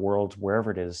the ether worlds,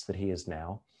 wherever it is that he is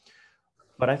now.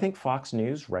 But I think Fox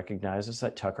News recognizes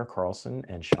that Tucker Carlson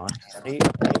and Sean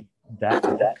Hannity,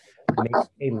 that makes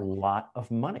a lot of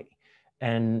money.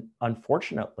 And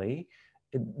unfortunately,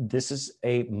 this is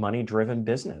a money-driven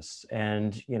business,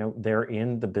 and they're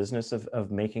in the business of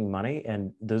making money,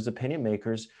 and those opinion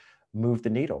makers move the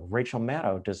needle. Rachel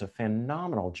Maddow does a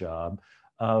phenomenal job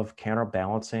of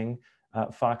counterbalancing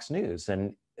Fox News,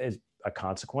 and as a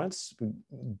consequence,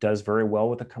 does very well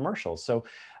with the commercials. So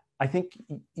I think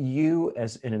you,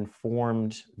 as an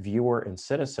informed viewer and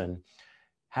citizen,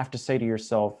 have to say to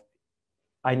yourself,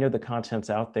 I know the content's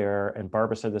out there, and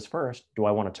Barbara said this first, do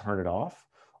I want to turn it off?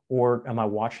 Or am I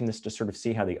watching this to sort of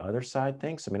see how the other side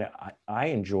thinks? I mean, I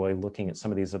enjoy looking at some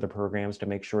of these other programs to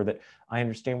make sure that I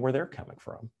understand where they're coming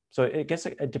from. So I guess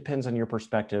it depends on your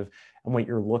perspective and what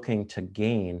you're looking to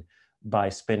gain by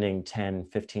spending 10,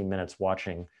 15 minutes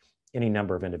watching any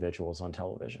number of individuals on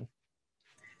television.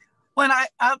 When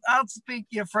I'll speak,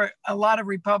 for a lot of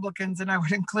Republicans, and I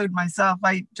would include myself,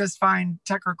 I just find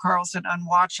Tucker Carlson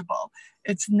unwatchable.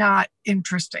 It's not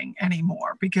interesting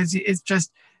anymore because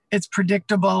it's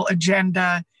predictable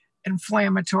agenda,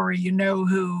 inflammatory. You know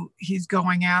who he's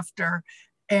going after,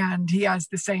 and he has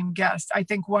the same guest. I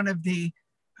think one of the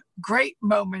great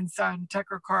moments on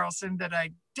Tucker Carlson that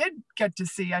I did get to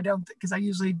see, because I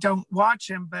usually don't watch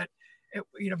him, but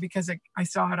because I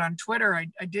saw it on Twitter,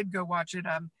 I did go watch it.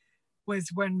 Was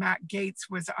when Matt Gaetz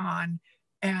was on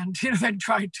and then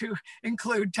tried to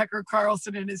include Tucker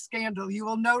Carlson in his scandal. You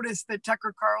will notice that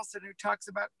Tucker Carlson, who talks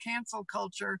about cancel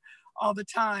culture all the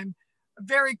time,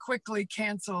 very quickly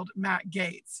canceled Matt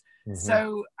Gaetz. Mm-hmm.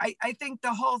 So I think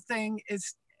the whole thing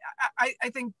is, I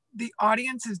think the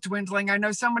audience is dwindling. I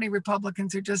know so many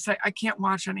Republicans who just say, I can't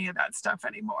watch any of that stuff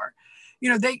anymore.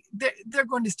 They're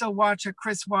going to still watch a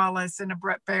Chris Wallace and a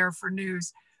Brett Baier for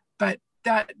news, but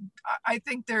that I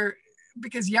think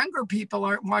because younger people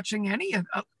aren't watching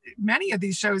many of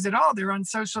these shows at all. They're on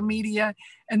social media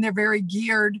and they're very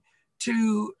geared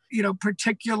to,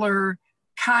 particular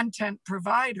content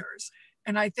providers.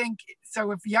 And I think,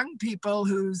 so if young people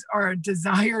who are a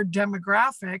desired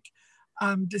demographic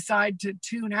decide to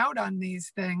tune out on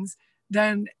these things,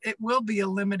 then it will be a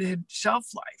limited shelf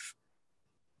life.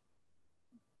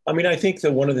 I mean, I think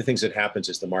that one of the things that happens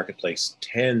is the marketplace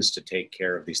tends to take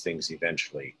care of these things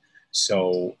eventually.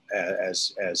 So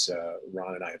as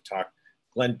Ron and I have talked,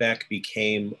 Glenn Beck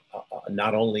became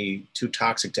not only too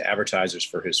toxic to advertisers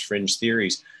for his fringe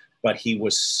theories, but he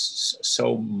was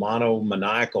so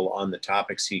monomaniacal on the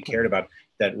topics he cared about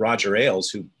that Roger Ailes,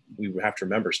 who we have to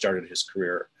remember started his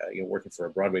career working for a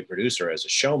Broadway producer as a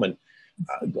showman,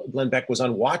 Glenn Beck was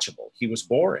unwatchable. He was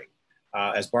boring.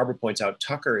 As Barbara points out,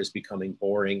 Tucker is becoming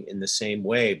boring in the same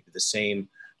way, the same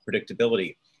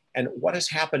predictability. And what has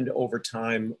happened over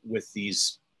time with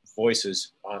these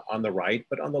voices on the right,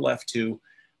 but on the left too,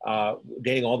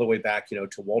 dating all the way back, to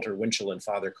Walter Winchell and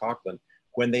Father Coughlin,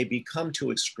 when they become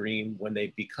too extreme, when they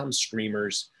become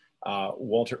screamers,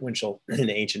 Walter Winchell in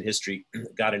ancient history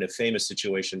got in a famous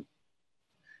situation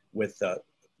with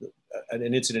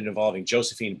an incident involving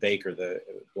Josephine Baker, the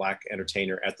Black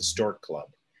entertainer at the Stork Club.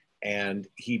 And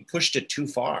he pushed it too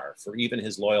far for even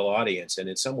his loyal audience. And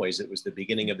in some ways, it was the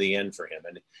beginning of the end for him.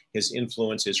 And his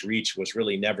influence, his reach was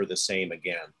really never the same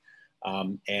again.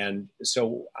 And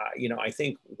so, I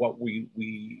think what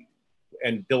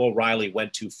and Bill O'Reilly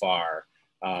went too far.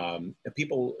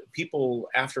 People,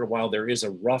 after a while, there is a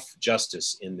rough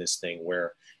justice in this thing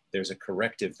where there's a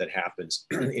corrective that happens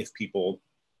if people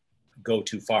go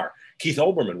too far. Keith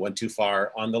Olbermann went too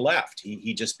far on the left.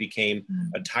 He just became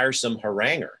a tiresome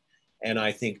haranguer. And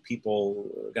I think people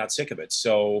got sick of it.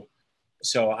 So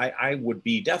I would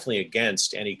be definitely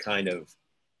against any kind of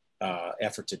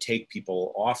effort to take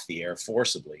people off the air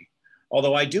forcibly.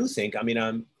 Although I do think,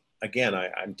 I'm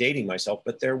dating myself,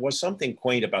 but there was something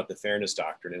quaint about the fairness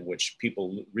doctrine in which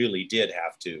people really did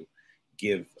have to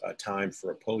give time for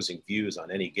opposing views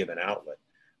on any given outlet.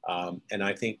 And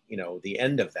I think, the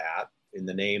end of that in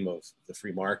the name of the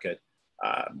free market,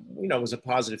 was a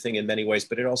positive thing in many ways,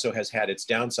 but it also has had its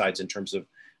downsides in terms of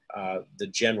the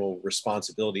general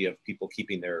responsibility of people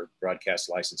keeping their broadcast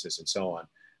licenses and so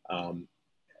on.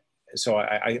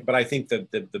 But I think that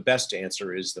the best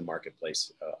answer is the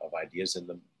marketplace of ideas and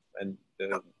the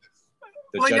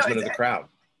judgment of the crowd.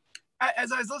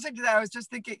 As I was listening to that, I was just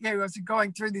thinking, I was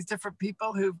going through these different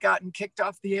people who've gotten kicked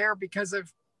off the air because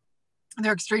of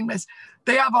their extremists.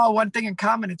 They have all one thing in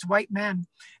common: it's white men.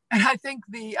 And I think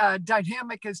the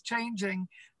dynamic is changing,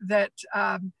 that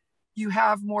you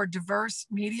have more diverse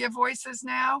media voices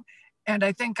now. And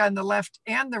I think on the left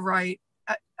and the right,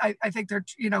 I think they're,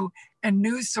 and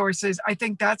news sources, I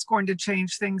think that's going to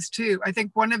change things too. I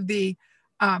think one of the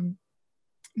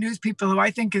news people who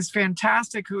I think is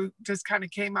fantastic, who just kind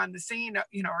of came on the scene,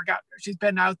 she's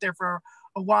been out there for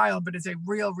a while, but is a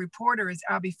real reporter, is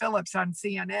Abby Phillips on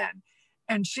CNN.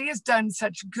 And she has done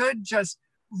such good, just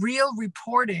real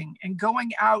reporting and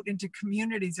going out into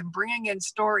communities and bringing in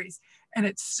stories. And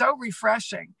it's so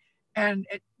refreshing. And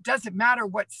it doesn't matter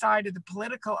what side of the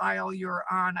political aisle you're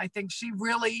on. I think she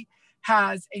really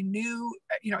has a new,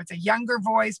 it's a younger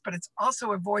voice, but it's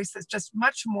also a voice that's just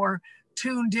much more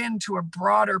tuned into a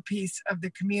broader piece of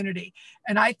the community.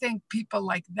 And I think people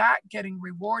like that getting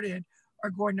rewarded are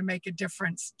going to make a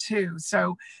difference too.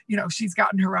 So, she's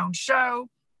gotten her own show.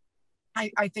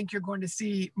 I think you're going to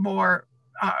see more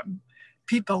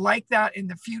people like that in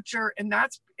the future. And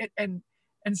that's it. And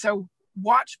so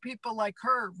watch people like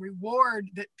her, reward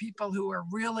that people who are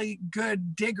really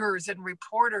good diggers and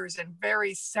reporters and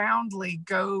very soundly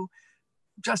go,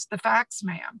 just the facts,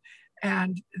 ma'am.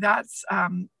 And that's,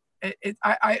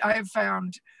 I have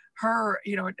found her,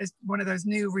 you know, as one of those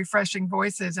new refreshing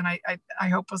voices, and I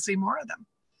hope we'll see more of them.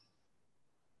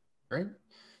 Great.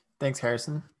 Thanks,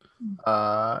 Harrison.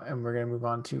 And we're going to move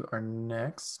on to our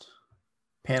next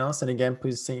panelist. And again,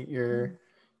 please state your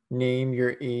name,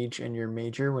 your age, and your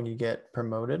major when you get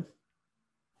promoted.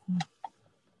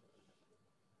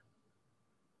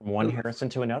 From one Harrison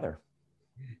to another.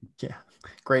 Yeah,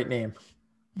 great name.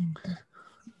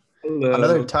 Hello.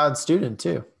 Another Todd student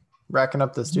too. Racking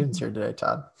up the students here today,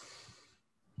 Todd.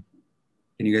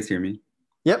 Can you guys hear me?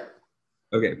 Yep.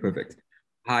 Okay, perfect.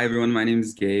 Hi, everyone. My name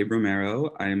is Gabe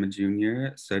Romero. I am a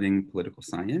junior studying political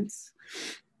science.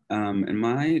 And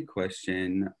my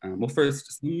question, well,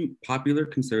 first, some popular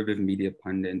conservative media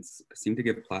pundits seem to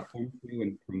give platform to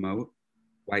and promote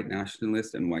white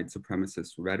nationalist and white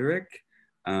supremacist rhetoric.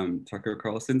 Tucker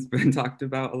Carlson's been talked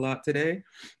about a lot today.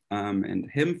 And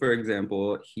him, for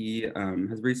example, he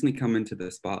has recently come into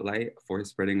the spotlight for his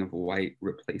spreading of white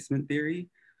replacement theory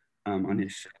on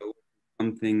his show,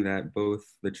 something that both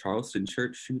the Charleston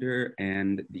church shooter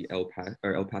and the El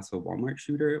Paso Walmart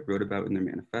shooter wrote about in their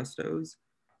manifestos.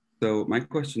 So my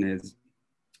question is,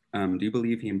 do you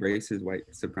believe he embraces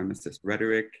white supremacist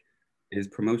rhetoric? Is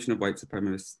promotion of white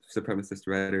supremacist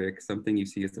rhetoric something you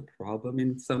see as a problem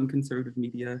in some conservative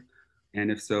media? And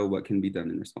if so, what can be done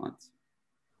in response?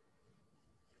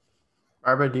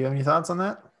 Barbara, do you have any thoughts on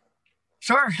that?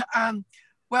 Sure.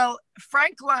 Well,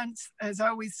 Frank Luntz has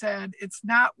always said, it's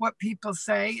not what people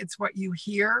say, it's what you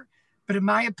hear. But in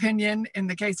my opinion, in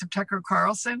the case of Tucker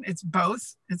Carlson, it's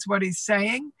both. It's what he's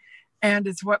saying and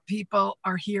it's what people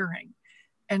are hearing.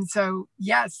 And so,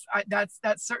 yes,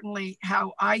 that's certainly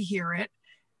how I hear it.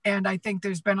 And I think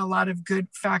there's been a lot of good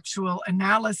factual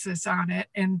analysis on it.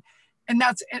 And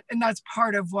that's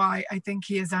part of why I think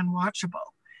he is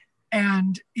unwatchable.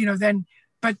 And, you know,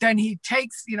 but then he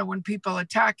takes, you know, when people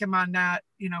attack him on that,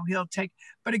 you know, he'll take,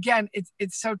 but again,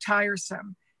 it's so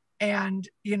tiresome. And,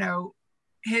 you know,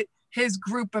 his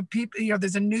group of people, you know,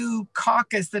 there's a new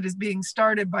caucus that is being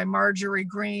started by Marjorie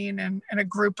Greene and a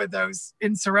group of those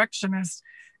insurrectionists.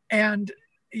 And,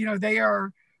 you know, they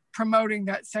are promoting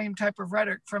that same type of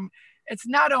rhetoric it's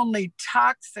not only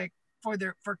toxic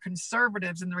for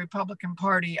conservatives in the Republican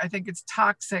Party, I think it's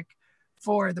toxic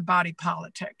for the body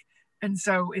politic. And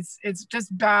so it's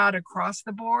just bad across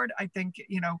the board. I think,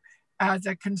 you know, as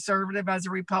a conservative, as a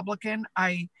Republican,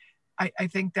 I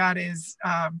think that is,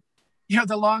 you know,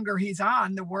 the longer he's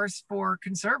on, the worse for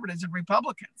conservatives and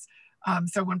Republicans.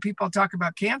 So when people talk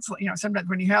about canceling, you know, sometimes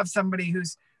when you have somebody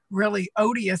who's really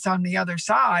odious on the other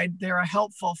side, they're a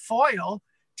helpful foil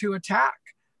to attack.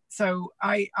 So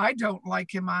I don't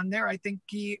like him on there. I think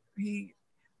he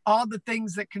all the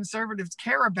things that conservatives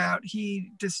care about,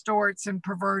 he distorts and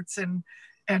perverts and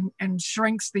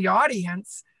shrinks the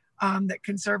audience that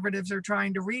conservatives are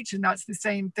trying to reach. And that's the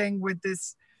same thing with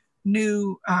this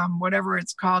new, whatever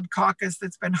it's called, caucus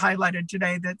that's been highlighted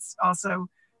today. That's also,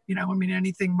 you know, I mean,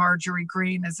 anything Marjorie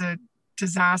Greene is a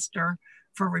disaster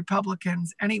for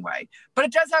Republicans anyway, but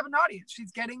it does have an audience.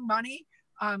 She's getting money.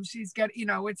 She's getting, you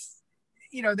know, it's,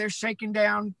 you know, they're shaking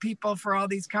down people for all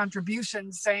these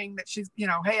contributions saying that she's, you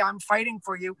know, hey, I'm fighting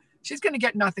for you. She's going to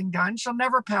get nothing done. She'll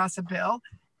never pass a bill.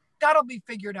 That'll be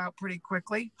figured out pretty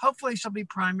quickly. Hopefully she'll be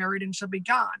primaried and she'll be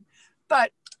gone.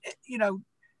 But, you know,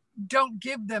 don't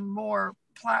give them more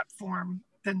platform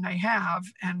than they have,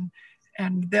 and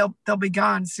they'll be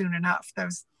gone soon enough.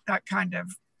 That kind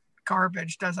of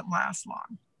garbage doesn't last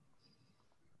long.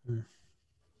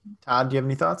 Todd, do you have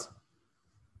any thoughts?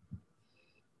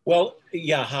 Well,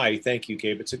 yeah, hi, thank you,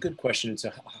 Gabe. It's a good question. It's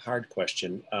a hard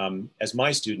question. As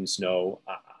my students know,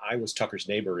 I was Tucker's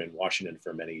neighbor in Washington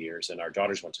for many years, and our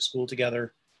daughters went to school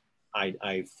together.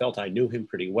 I felt I knew him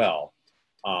pretty well.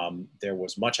 There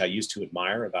was much I used to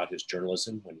admire about his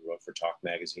journalism when he wrote for Talk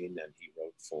Magazine and he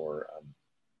wrote for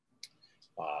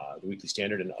the Weekly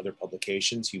Standard and other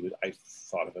publications. I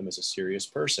thought of him as a serious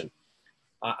person.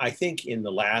 I think in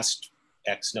the last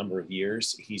X number of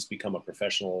years, he's become a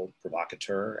professional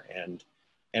provocateur and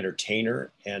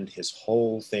entertainer, and his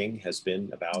whole thing has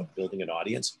been about building an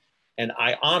audience. And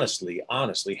I honestly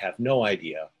have no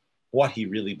idea what he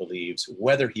really believes,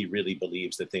 whether he really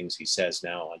believes the things he says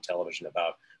now on television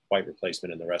about white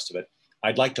replacement and the rest of it.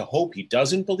 I'd like to hope he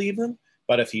doesn't believe them,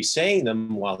 but if he's saying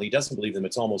them while he doesn't believe them,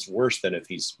 it's almost worse than if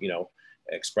he's, you know,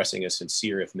 expressing a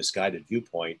sincere, if misguided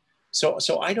viewpoint.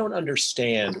 So I don't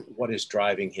understand what is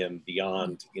driving him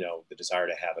beyond, you know, the desire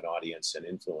to have an audience and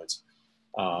influence.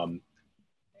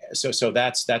 So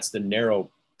that's the narrow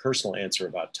personal answer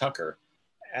about Tucker.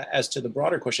 As to the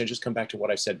broader question, I just come back to what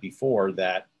I said before,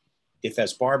 that if,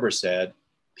 as Barbara said,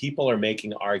 people are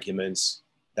making arguments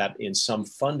that in some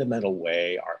fundamental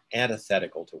way are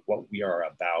antithetical to what we are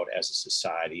about as a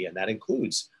society, and that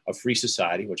includes a free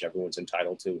society, which everyone's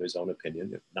entitled to his own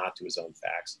opinion, if not to his own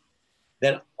facts,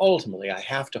 then ultimately I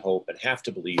have to hope and have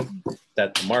to believe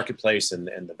that the marketplace and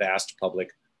the vast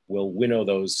public will winnow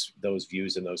those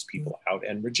views and those people out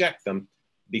and reject them,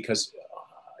 because,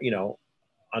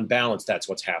 on balance, that's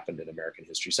what's happened in American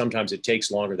history. Sometimes it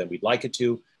takes longer than we'd like it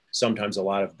to. Sometimes a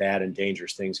lot of bad and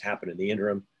dangerous things happen in the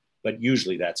interim, but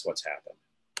usually that's what's happened.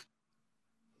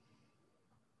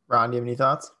 Ron, do you have any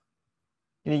thoughts?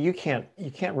 You can't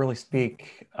really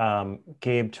speak,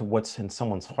 Gabe, to what's in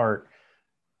someone's heart.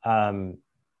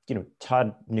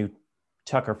 Todd knew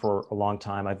Tucker for a long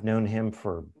time. I've known him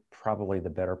for probably the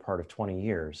better part of 20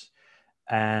 years.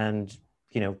 And,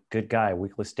 good guy,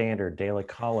 Weekly Standard, Daily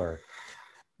Caller.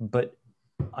 But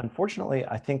unfortunately,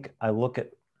 I think I look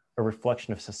at a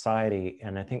reflection of society,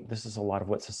 and I think this is a lot of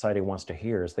what society wants to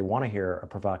hear, is they want to hear a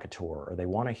provocateur, or they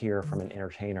want to hear from an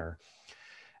entertainer.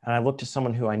 And I look to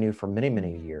someone who I knew for many,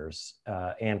 many years,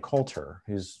 Ann Coulter,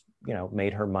 who's,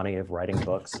 made her money of writing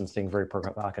books and saying very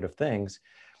provocative things.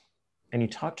 And you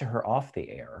talk to her off the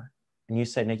air and you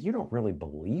say, now, you don't really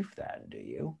believe that, do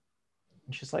you?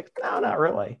 And she's like, no, not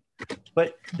really.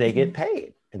 But they get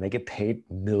paid, and they get paid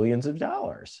millions of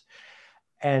dollars.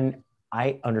 And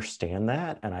I understand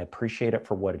that, and I appreciate it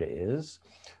for what it is.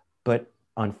 But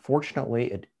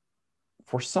unfortunately, it,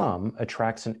 for some,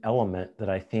 attracts an element that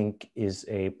I think is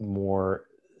a more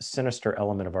sinister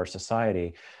element of our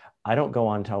society. I don't go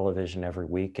on television every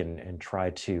week and try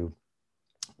to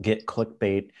get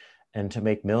clickbait and to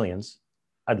make millions.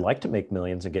 I'd like to make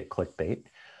millions and get clickbait,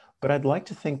 but I'd like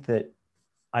to think that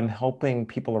I'm helping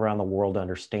people around the world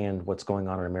understand what's going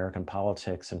on in American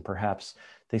politics, and perhaps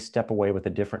they step away with a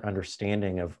different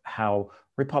understanding of how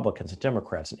Republicans and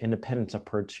Democrats and independents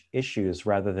approach issues,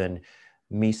 rather than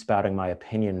me spouting my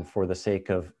opinion for the sake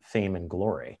of fame and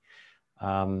glory.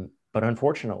 But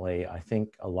unfortunately, I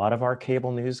think a lot of our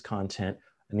cable news content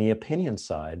and the opinion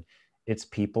side, it's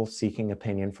people seeking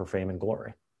opinion for fame and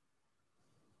glory.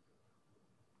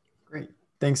 Great.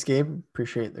 Thanks, Gabe.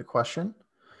 Appreciate the question.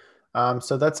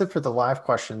 So that's it for the live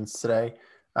questions today.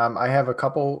 I have a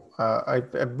couple, I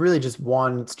really just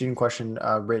one student question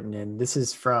written in. This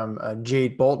is from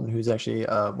Jade Bolton, who's actually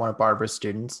one of Barbara's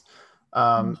students.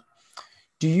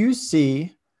 Do you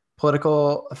see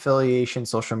political affiliation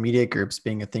social media groups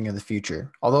being a thing of the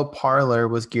future? Although Parler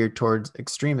was geared towards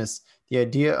extremists, the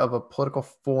idea of a political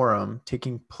forum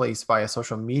taking place via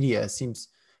social media seems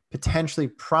potentially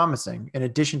promising, in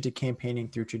addition to campaigning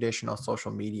through traditional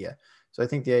social media. So I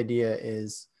think the idea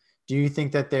is, do you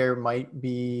think that there might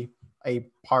be a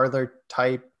Parler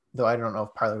type, though I don't know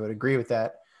if Parler would agree with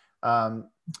that,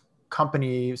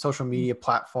 company, social media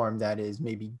platform that is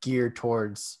maybe geared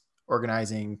towards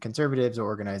organizing conservatives or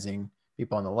organizing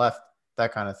people on the left,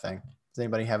 that kind of thing? Does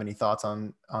anybody have any thoughts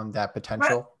on that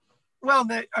potential? Well,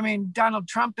 Donald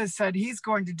Trump has said he's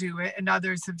going to do it, and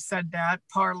others have said that.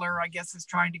 Parler, I guess, is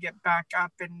trying to get back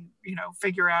up and,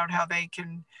 figure out how they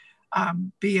can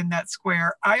be in that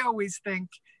square. I always think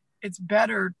it's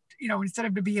better, instead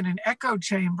of to be in an echo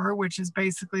chamber, which is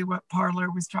basically what Parler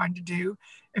was trying to do.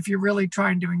 If you're really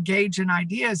trying to engage in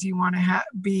ideas, you want to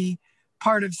be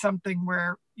part of something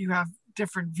where you have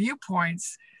different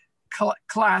viewpoints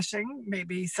clashing,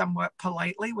 maybe somewhat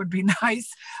politely would be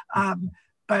nice.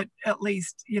 But at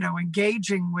least,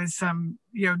 engaging with some,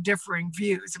 differing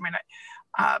views.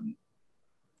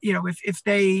 If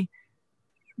they,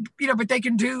 but they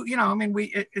can do,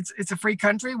 it's a free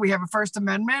country. We have a First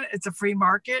Amendment. It's a free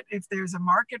market. If there's a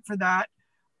market for that,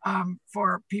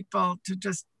 for people to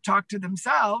just talk to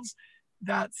themselves,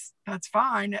 that's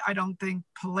fine. I don't think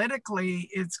politically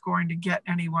it's going to get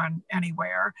anyone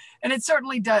anywhere. And it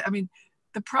certainly does.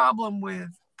 The problem with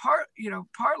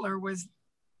Parler was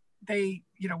they,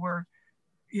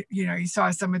 you saw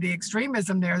some of the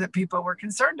extremism there that people were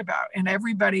concerned about. And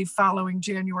everybody following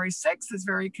January 6th is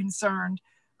very concerned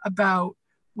about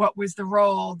what was the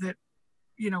role that,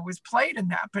 was played in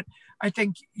that. But I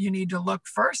think you need to look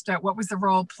first at what was the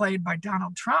role played by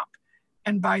Donald Trump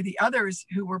and by the others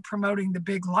who were promoting the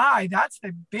big lie. That's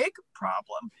the big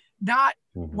problem, not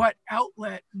what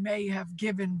outlet may have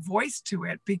given voice to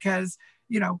it, because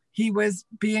he was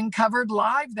being covered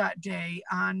live that day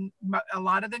on a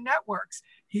lot of the networks.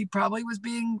 He probably was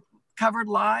being covered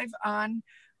live on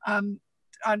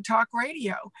talk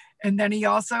radio. And then he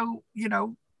also,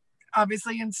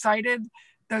 obviously incited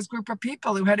those group of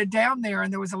people who headed down there,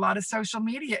 and there was a lot of social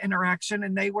media interaction,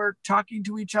 and they were talking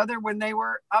to each other when they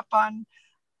were up on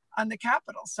the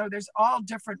Capitol. So there's all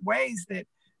different ways that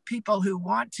people who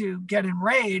want to get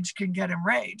enraged can get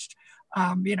enraged.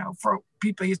 For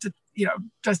people used to,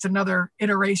 just another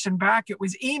iteration back, it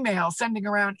was email, sending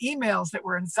around emails that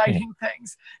were inciting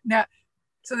things. Now,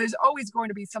 so there's always going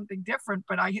to be something different,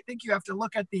 but I think you have to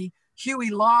look at the Huey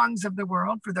Longs of the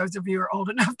world, for those of you who are old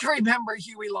enough to remember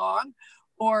Huey Long,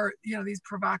 or, these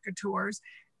provocateurs.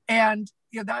 And,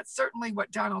 that's certainly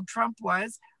what Donald Trump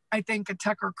was. I think a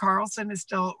Tucker Carlson is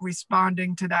still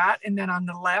responding to that. And then on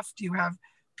the left, you have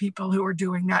people who are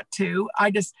doing that too.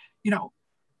 I just,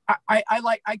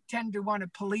 I tend to want to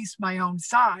police my own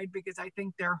side because I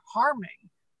think they're harming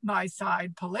my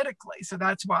side politically. So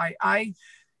that's why I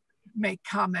make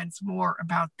comments more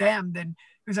about them than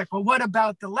it was like, well, what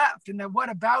about the left? And the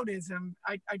whataboutism,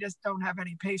 I just don't have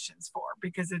any patience for,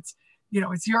 because it's,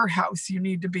 it's your house you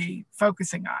need to be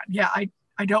focusing on. Yeah,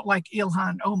 I don't like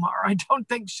Ilhan Omar. I don't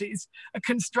think she's a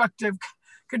constructive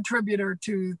contributor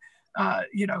to,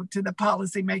 to the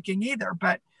policy making either,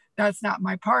 but that's not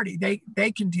my party.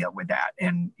 They can deal with that.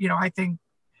 And, I think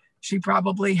she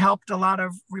probably helped a lot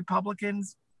of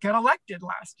Republicans get elected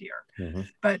last year. Mm-hmm.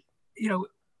 But,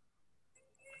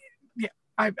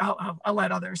 I'll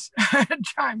let others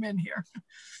chime in here.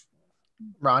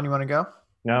 Ron, you want to go?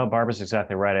 No, Barbara's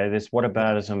exactly right. This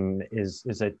whataboutism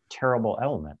is a terrible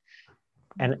element.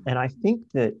 And I think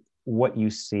that what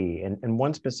you see, and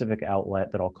one specific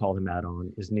outlet that I'll call them out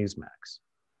on is Newsmax.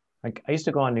 Like, I used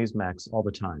to go on Newsmax all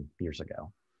the time years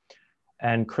ago.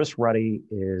 And Chris Ruddy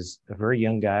is a very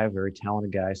young guy, very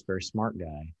talented guy, a very smart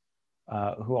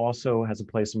guy, who also has a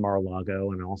place in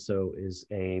Mar-a-Lago and also is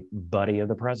a buddy of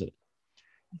the president.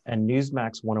 And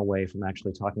Newsmax went away from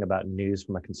actually talking about news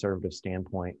from a conservative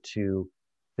standpoint to,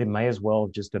 they may as well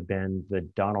just have been the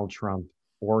Donald Trump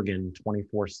organ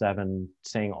 24/7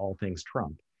 saying all things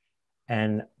Trump.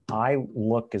 And I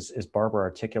look, as Barbara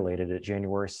articulated, at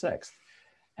January 6th.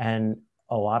 And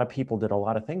a lot of people did a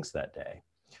lot of things that day.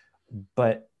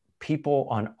 But people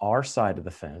on our side of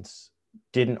the fence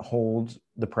didn't hold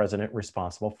the president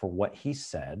responsible for what he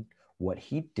said, what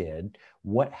he did,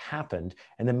 what happened.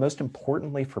 And then most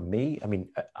importantly for me, I mean,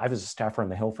 I was a staffer on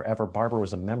the Hill forever. Barbara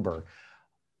was a member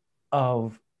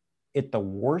of it. The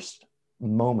worst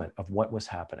moment of what was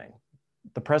happening,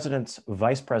 the president's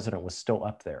vice president was still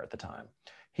up there at the time.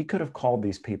 He could have called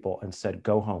these people and said,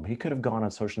 go home. He could have gone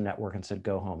on social network and said,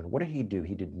 go home. And what did he do?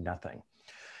 He did nothing.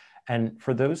 And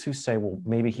for those who say, well,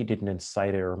 maybe he didn't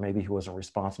incite it, or maybe he wasn't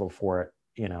responsible for it,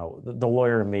 the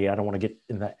lawyer in me, I don't want to get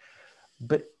in that.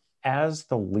 But as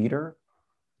the leader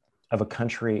of a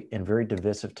country in very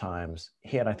divisive times,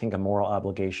 he had, I think, a moral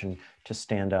obligation to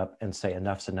stand up and say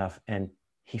enough's enough. And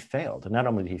he failed. And not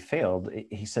only did he fail,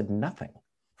 he said nothing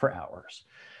for hours.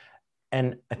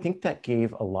 And I think that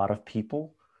gave a lot of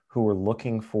people who were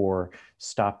looking for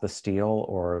stop the steal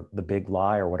or the big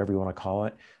lie or whatever you want to call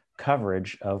it,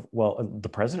 coverage of, well, the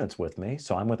president's with me,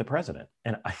 so I'm with the president.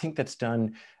 And I think that's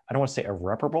done, I don't want to say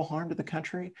irreparable harm to the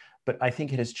country, but I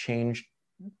think it has changed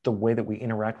the way that we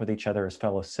interact with each other as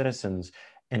fellow citizens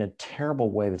in a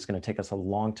terrible way that's going to take us a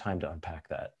long time to unpack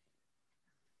that.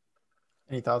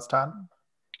 Any thoughts, Todd?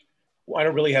 Well, I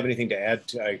don't really have anything to add.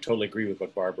 I totally agree with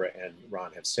what Barbara and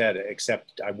Ron have said,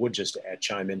 except I would just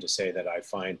chime in to say that I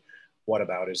find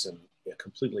whataboutism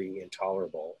completely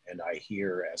intolerable. And I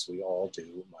hear, as we all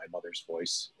do, my mother's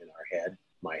voice in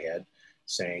my head,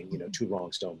 saying, two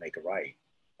wrongs don't make a right.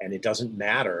 And it doesn't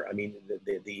matter. I mean,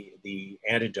 the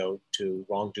antidote to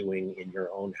wrongdoing in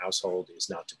your own household is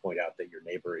not to point out that your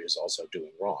neighbor is also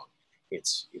doing wrong.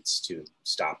 It's to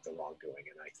stop the wrongdoing.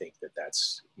 And I think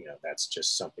that's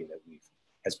just something that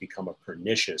has become a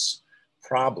pernicious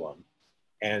problem.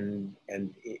 And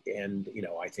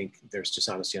I think there's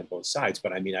dishonesty on both sides.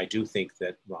 But I mean, I do think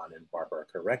that Ron and Barbara are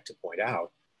correct to point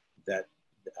out that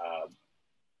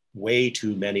way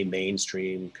too many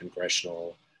mainstream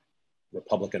congressional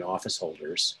Republican office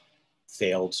holders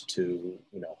failed to,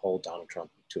 hold Donald Trump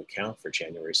to account for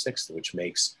January 6th, which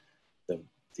makes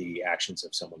the actions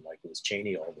of someone like Liz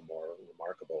Cheney all the more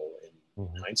remarkable in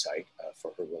hindsight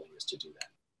for her willingness to do that.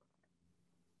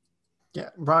 Yeah,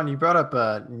 Ron, you brought up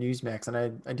Newsmax, and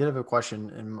I did have a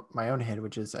question in my own head,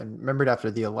 which is, I remembered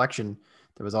after the election,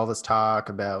 there was all this talk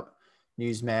about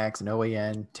Newsmax and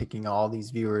OAN taking all these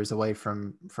viewers away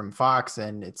from Fox,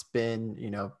 and it's been,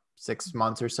 6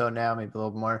 months or so now, maybe a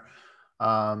little more.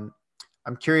 I'm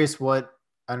curious I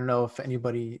don't know if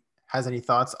anybody has any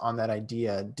thoughts on that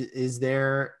idea. Is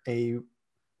there a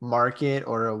market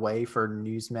or a way for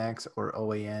Newsmax or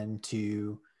OAN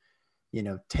to you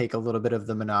know, take a little bit of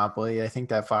the monopoly I think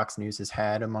that Fox News has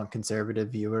had among conservative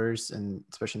viewers, and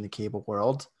especially in the cable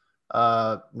world,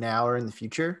 now or in the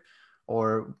future.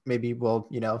 Or maybe will,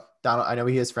 you know, Donald, I know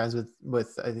he is friends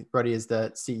with I think Ruddy is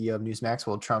the CEO of Newsmax.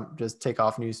 Will Trump just take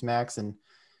off Newsmax and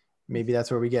maybe that's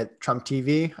where we get Trump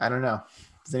TV? I don't know.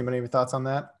 Does anybody have any thoughts on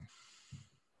that?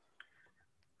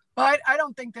 Well, I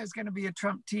don't think there's going to be a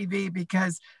Trump TV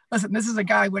because, listen, this is a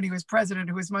guy when he was president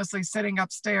who was mostly sitting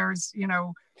upstairs, you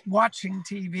know, watching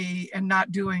TV and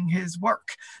not doing his work.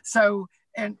 So,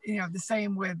 and, you know, the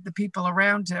same with the people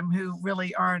around him who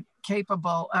really aren't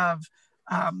capable of,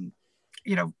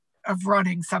 you know, of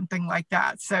running something like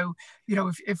that. So, you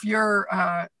know, if you're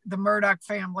the Murdoch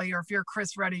family, or if you're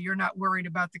Chris Ruddy, you're not worried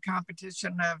about the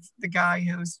competition of the guy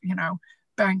who's, you know,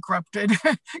 bankrupted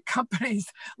companies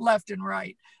left and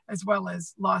right, as well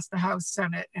as lost the House,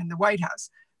 Senate, and the White House.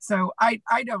 So I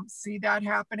don't see that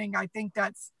happening. I think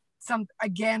that's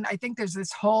again, I think there's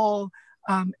this whole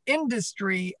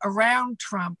industry around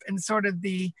Trump and sort of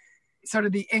the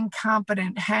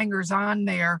incompetent hangers on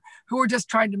there who are just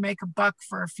trying to make a buck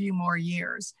for a few more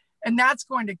years. And that's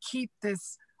going to keep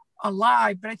this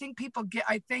alive. But I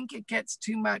think it gets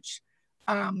too much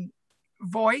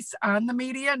voice on the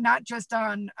media, not just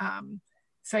on,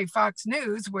 say, Fox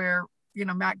News, where, you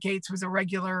know, Matt Gaetz was a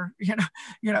regular,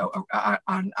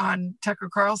 on Tucker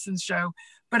Carlson's show,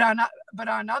 but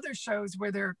on other shows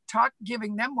where they're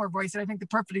giving them more voice. And I think the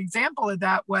perfect example of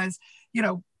that was, you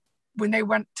know, when they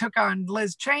took on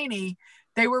Liz Cheney,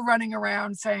 they were running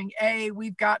around saying,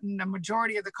 we've gotten a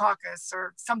majority of the caucus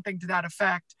or something to that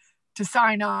effect to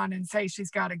sign on and say she's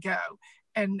got to go.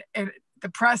 And the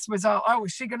press was all,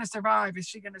 is she going to survive? Is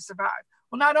she going to survive?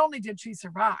 Well, not only did she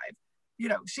survive, you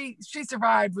know, she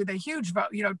survived with a huge vote,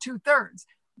 you know, 2/3.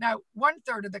 Now,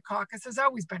 1/3 of the caucus has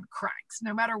always been cranks,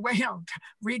 no matter where, you know,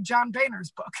 read John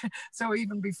Boehner's book. So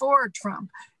even before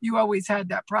Trump, you always had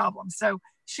that problem. So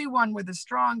she won with a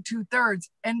strong 2/3.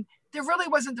 And there really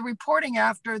wasn't the reporting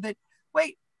after that,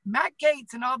 Matt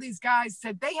Gaetz and all these guys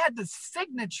said they had the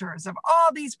signatures of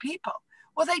all these people.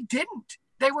 Well, they didn't.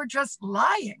 They were just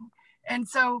lying. And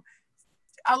so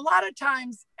a lot of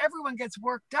times everyone gets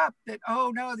worked up that,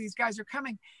 oh no, these guys are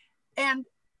coming. And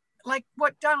like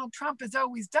what Donald Trump has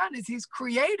always done is he's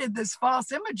created this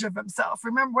false image of himself.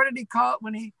 Remember, what did he call it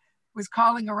when he was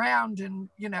calling around and,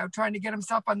 you know, trying to get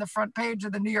himself on the front page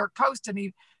of the New York Post, and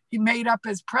he made up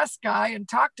his press guy and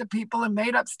talked to people and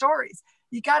made up stories.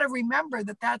 You got to remember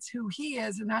that that's who he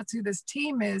is and that's who this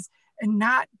team is, and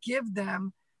not give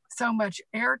them so much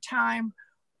airtime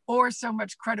or so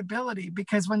much credibility,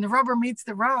 because when the rubber meets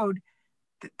the road,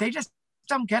 they just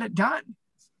don't get it done.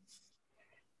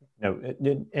 No,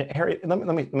 Harry,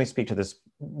 let me speak to this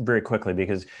very quickly,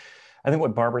 because I think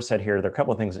what Barbara said here, there are a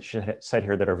couple of things that she said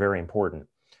here that are very important.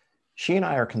 She and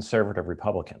I are conservative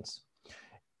Republicans.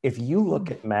 If you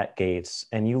look at Matt Gaetz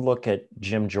and you look at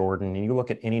Jim Jordan and you look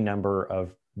at any number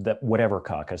of the whatever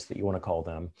caucus that you want to call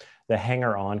them, the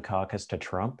hanger-on caucus to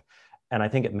Trump, and I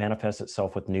think it manifests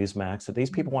itself with Newsmax, that these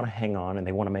people want to hang on and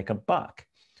they want to make a buck.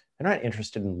 They're not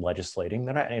interested in legislating.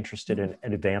 They're not interested in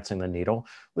advancing the needle.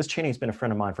 Liz Cheney's been a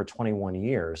friend of mine for 21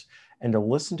 years. And to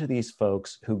listen to these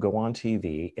folks who go on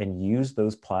TV and use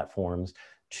those platforms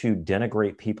to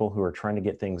denigrate people who are trying to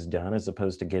get things done, as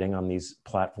opposed to getting on these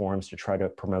platforms to try to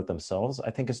promote themselves, I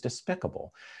think is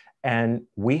despicable. And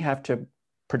we have to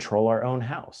patrol our own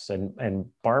house. And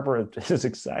Barbara is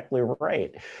exactly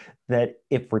right, that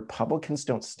if Republicans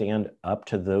don't stand up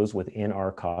to those within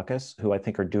our caucus who I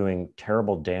think are doing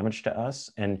terrible damage to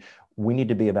us, and we need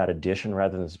to be about addition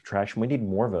rather than subtraction. We need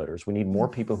more voters. We need more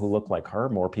people who look like her,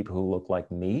 more people who look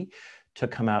like me, to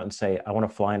come out and say, I want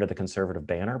to fly under the conservative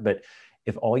banner. But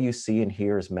if all you see and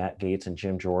hear is Matt Gaetz and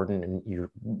Jim Jordan, and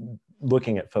you're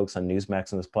looking at folks on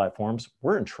Newsmax and those platforms,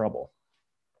 we're in trouble.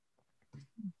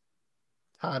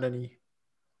 Todd,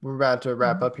 we're about to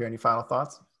wrap up here. Any final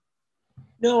thoughts?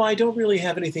 No, I don't really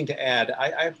have anything to add.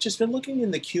 I've just been looking in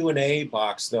the Q&A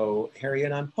box, though, Harry,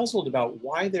 and I'm puzzled about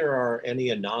why there are any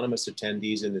anonymous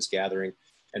attendees in this gathering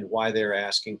and why they're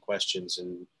asking questions.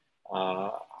 And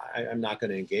I'm not going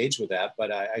to engage with that,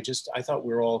 but I thought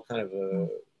we were all kind of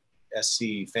a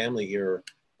SC family here,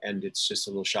 and it's just a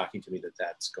little shocking to me that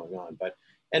that's going on. But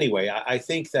anyway, I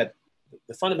think that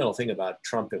the fundamental thing about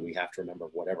Trump that we have to remember,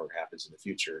 whatever happens in the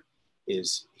future,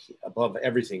 is above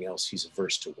everything else, he's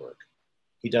averse to work.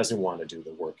 He doesn't want to do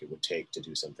the work it would take to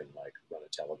do something like run a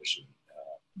television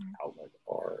outlet,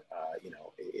 or,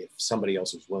 if somebody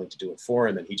else is willing to do it for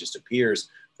him and he just appears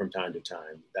from time to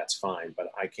time, that's fine.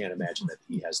 But I can't imagine that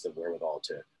he has the wherewithal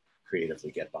to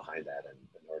creatively get behind that and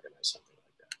organize something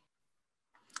like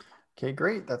that. Okay,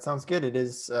 great. That sounds good. It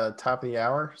is top of the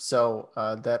hour. So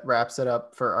that wraps it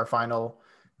up for our final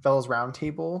Fellows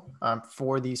Roundtable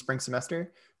for the spring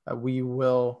semester. We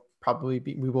will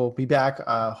be back.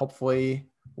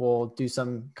 Hopefully we'll do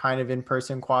some kind of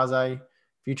in-person quasi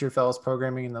future Fellows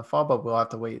programming in the fall, but we'll have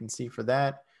to wait and see for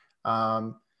that.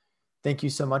 Thank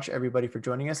you so much, everybody, for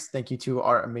joining us. Thank you to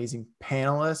our amazing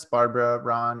panelists, Barbara,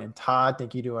 Ron, and Todd.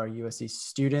 Thank you to our USC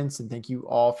students, and thank you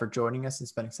all for joining us and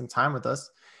spending some time with us.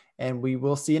 And we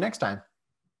will see you next time.